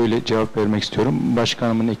kısaca böyle cevap vermek istiyorum.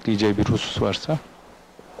 Başkanımın ekleyeceği bir husus varsa.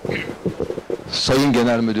 Sayın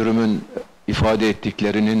Genel Müdürümün ifade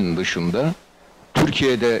ettiklerinin dışında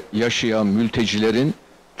Türkiye'de yaşayan mültecilerin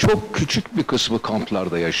çok küçük bir kısmı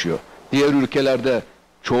kamplarda yaşıyor. Diğer ülkelerde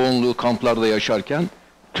çoğunluğu kamplarda yaşarken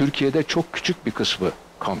Türkiye'de çok küçük bir kısmı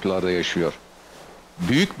kamplarda yaşıyor.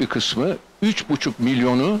 Büyük bir kısmı 3,5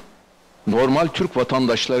 milyonu normal Türk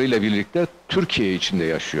vatandaşlarıyla birlikte Türkiye içinde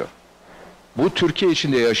yaşıyor. Bu Türkiye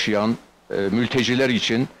içinde yaşayan mülteciler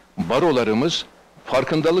için barolarımız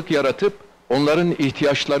farkındalık yaratıp onların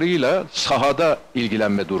ihtiyaçlarıyla sahada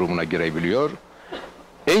ilgilenme durumuna girebiliyor.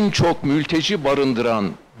 En çok mülteci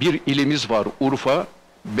barındıran bir ilimiz var Urfa.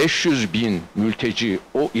 500 bin mülteci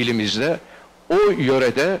o ilimizde, o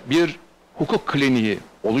yörede bir hukuk kliniği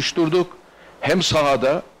oluşturduk. Hem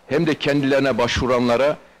sahada hem de kendilerine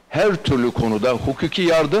başvuranlara her türlü konuda hukuki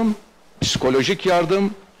yardım, psikolojik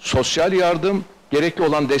yardım, sosyal yardım, gerekli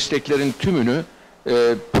olan desteklerin tümünü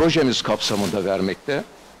projemiz kapsamında vermekte.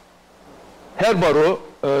 Her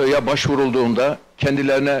baroya başvurulduğunda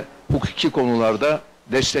kendilerine hukuki konularda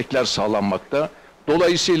destekler sağlanmakta.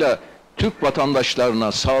 Dolayısıyla Türk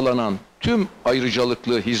vatandaşlarına sağlanan tüm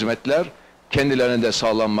ayrıcalıklı hizmetler kendilerine de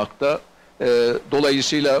sağlanmakta.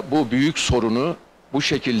 Dolayısıyla bu büyük sorunu bu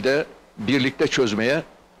şekilde birlikte çözmeye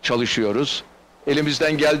çalışıyoruz.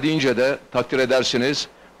 Elimizden geldiğince de takdir edersiniz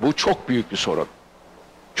bu çok büyük bir sorun.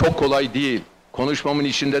 Çok kolay değil. Konuşmamın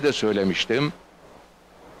içinde de söylemiştim.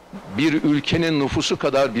 Bir ülkenin nüfusu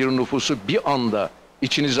kadar bir nüfusu bir anda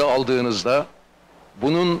içinize aldığınızda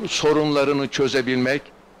bunun sorunlarını çözebilmek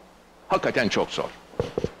hakikaten çok zor.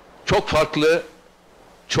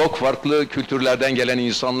 Çok farklı kültürlerden gelen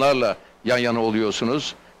insanlarla yan yana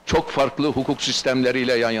oluyorsunuz. Çok farklı hukuk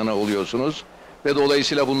sistemleriyle yan yana oluyorsunuz. Ve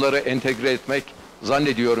dolayısıyla bunları entegre etmek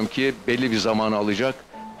zannediyorum ki belli bir zamanı alacak.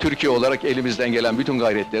 Türkiye olarak elimizden gelen bütün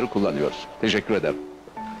gayretleri kullanıyoruz. Teşekkür ederim.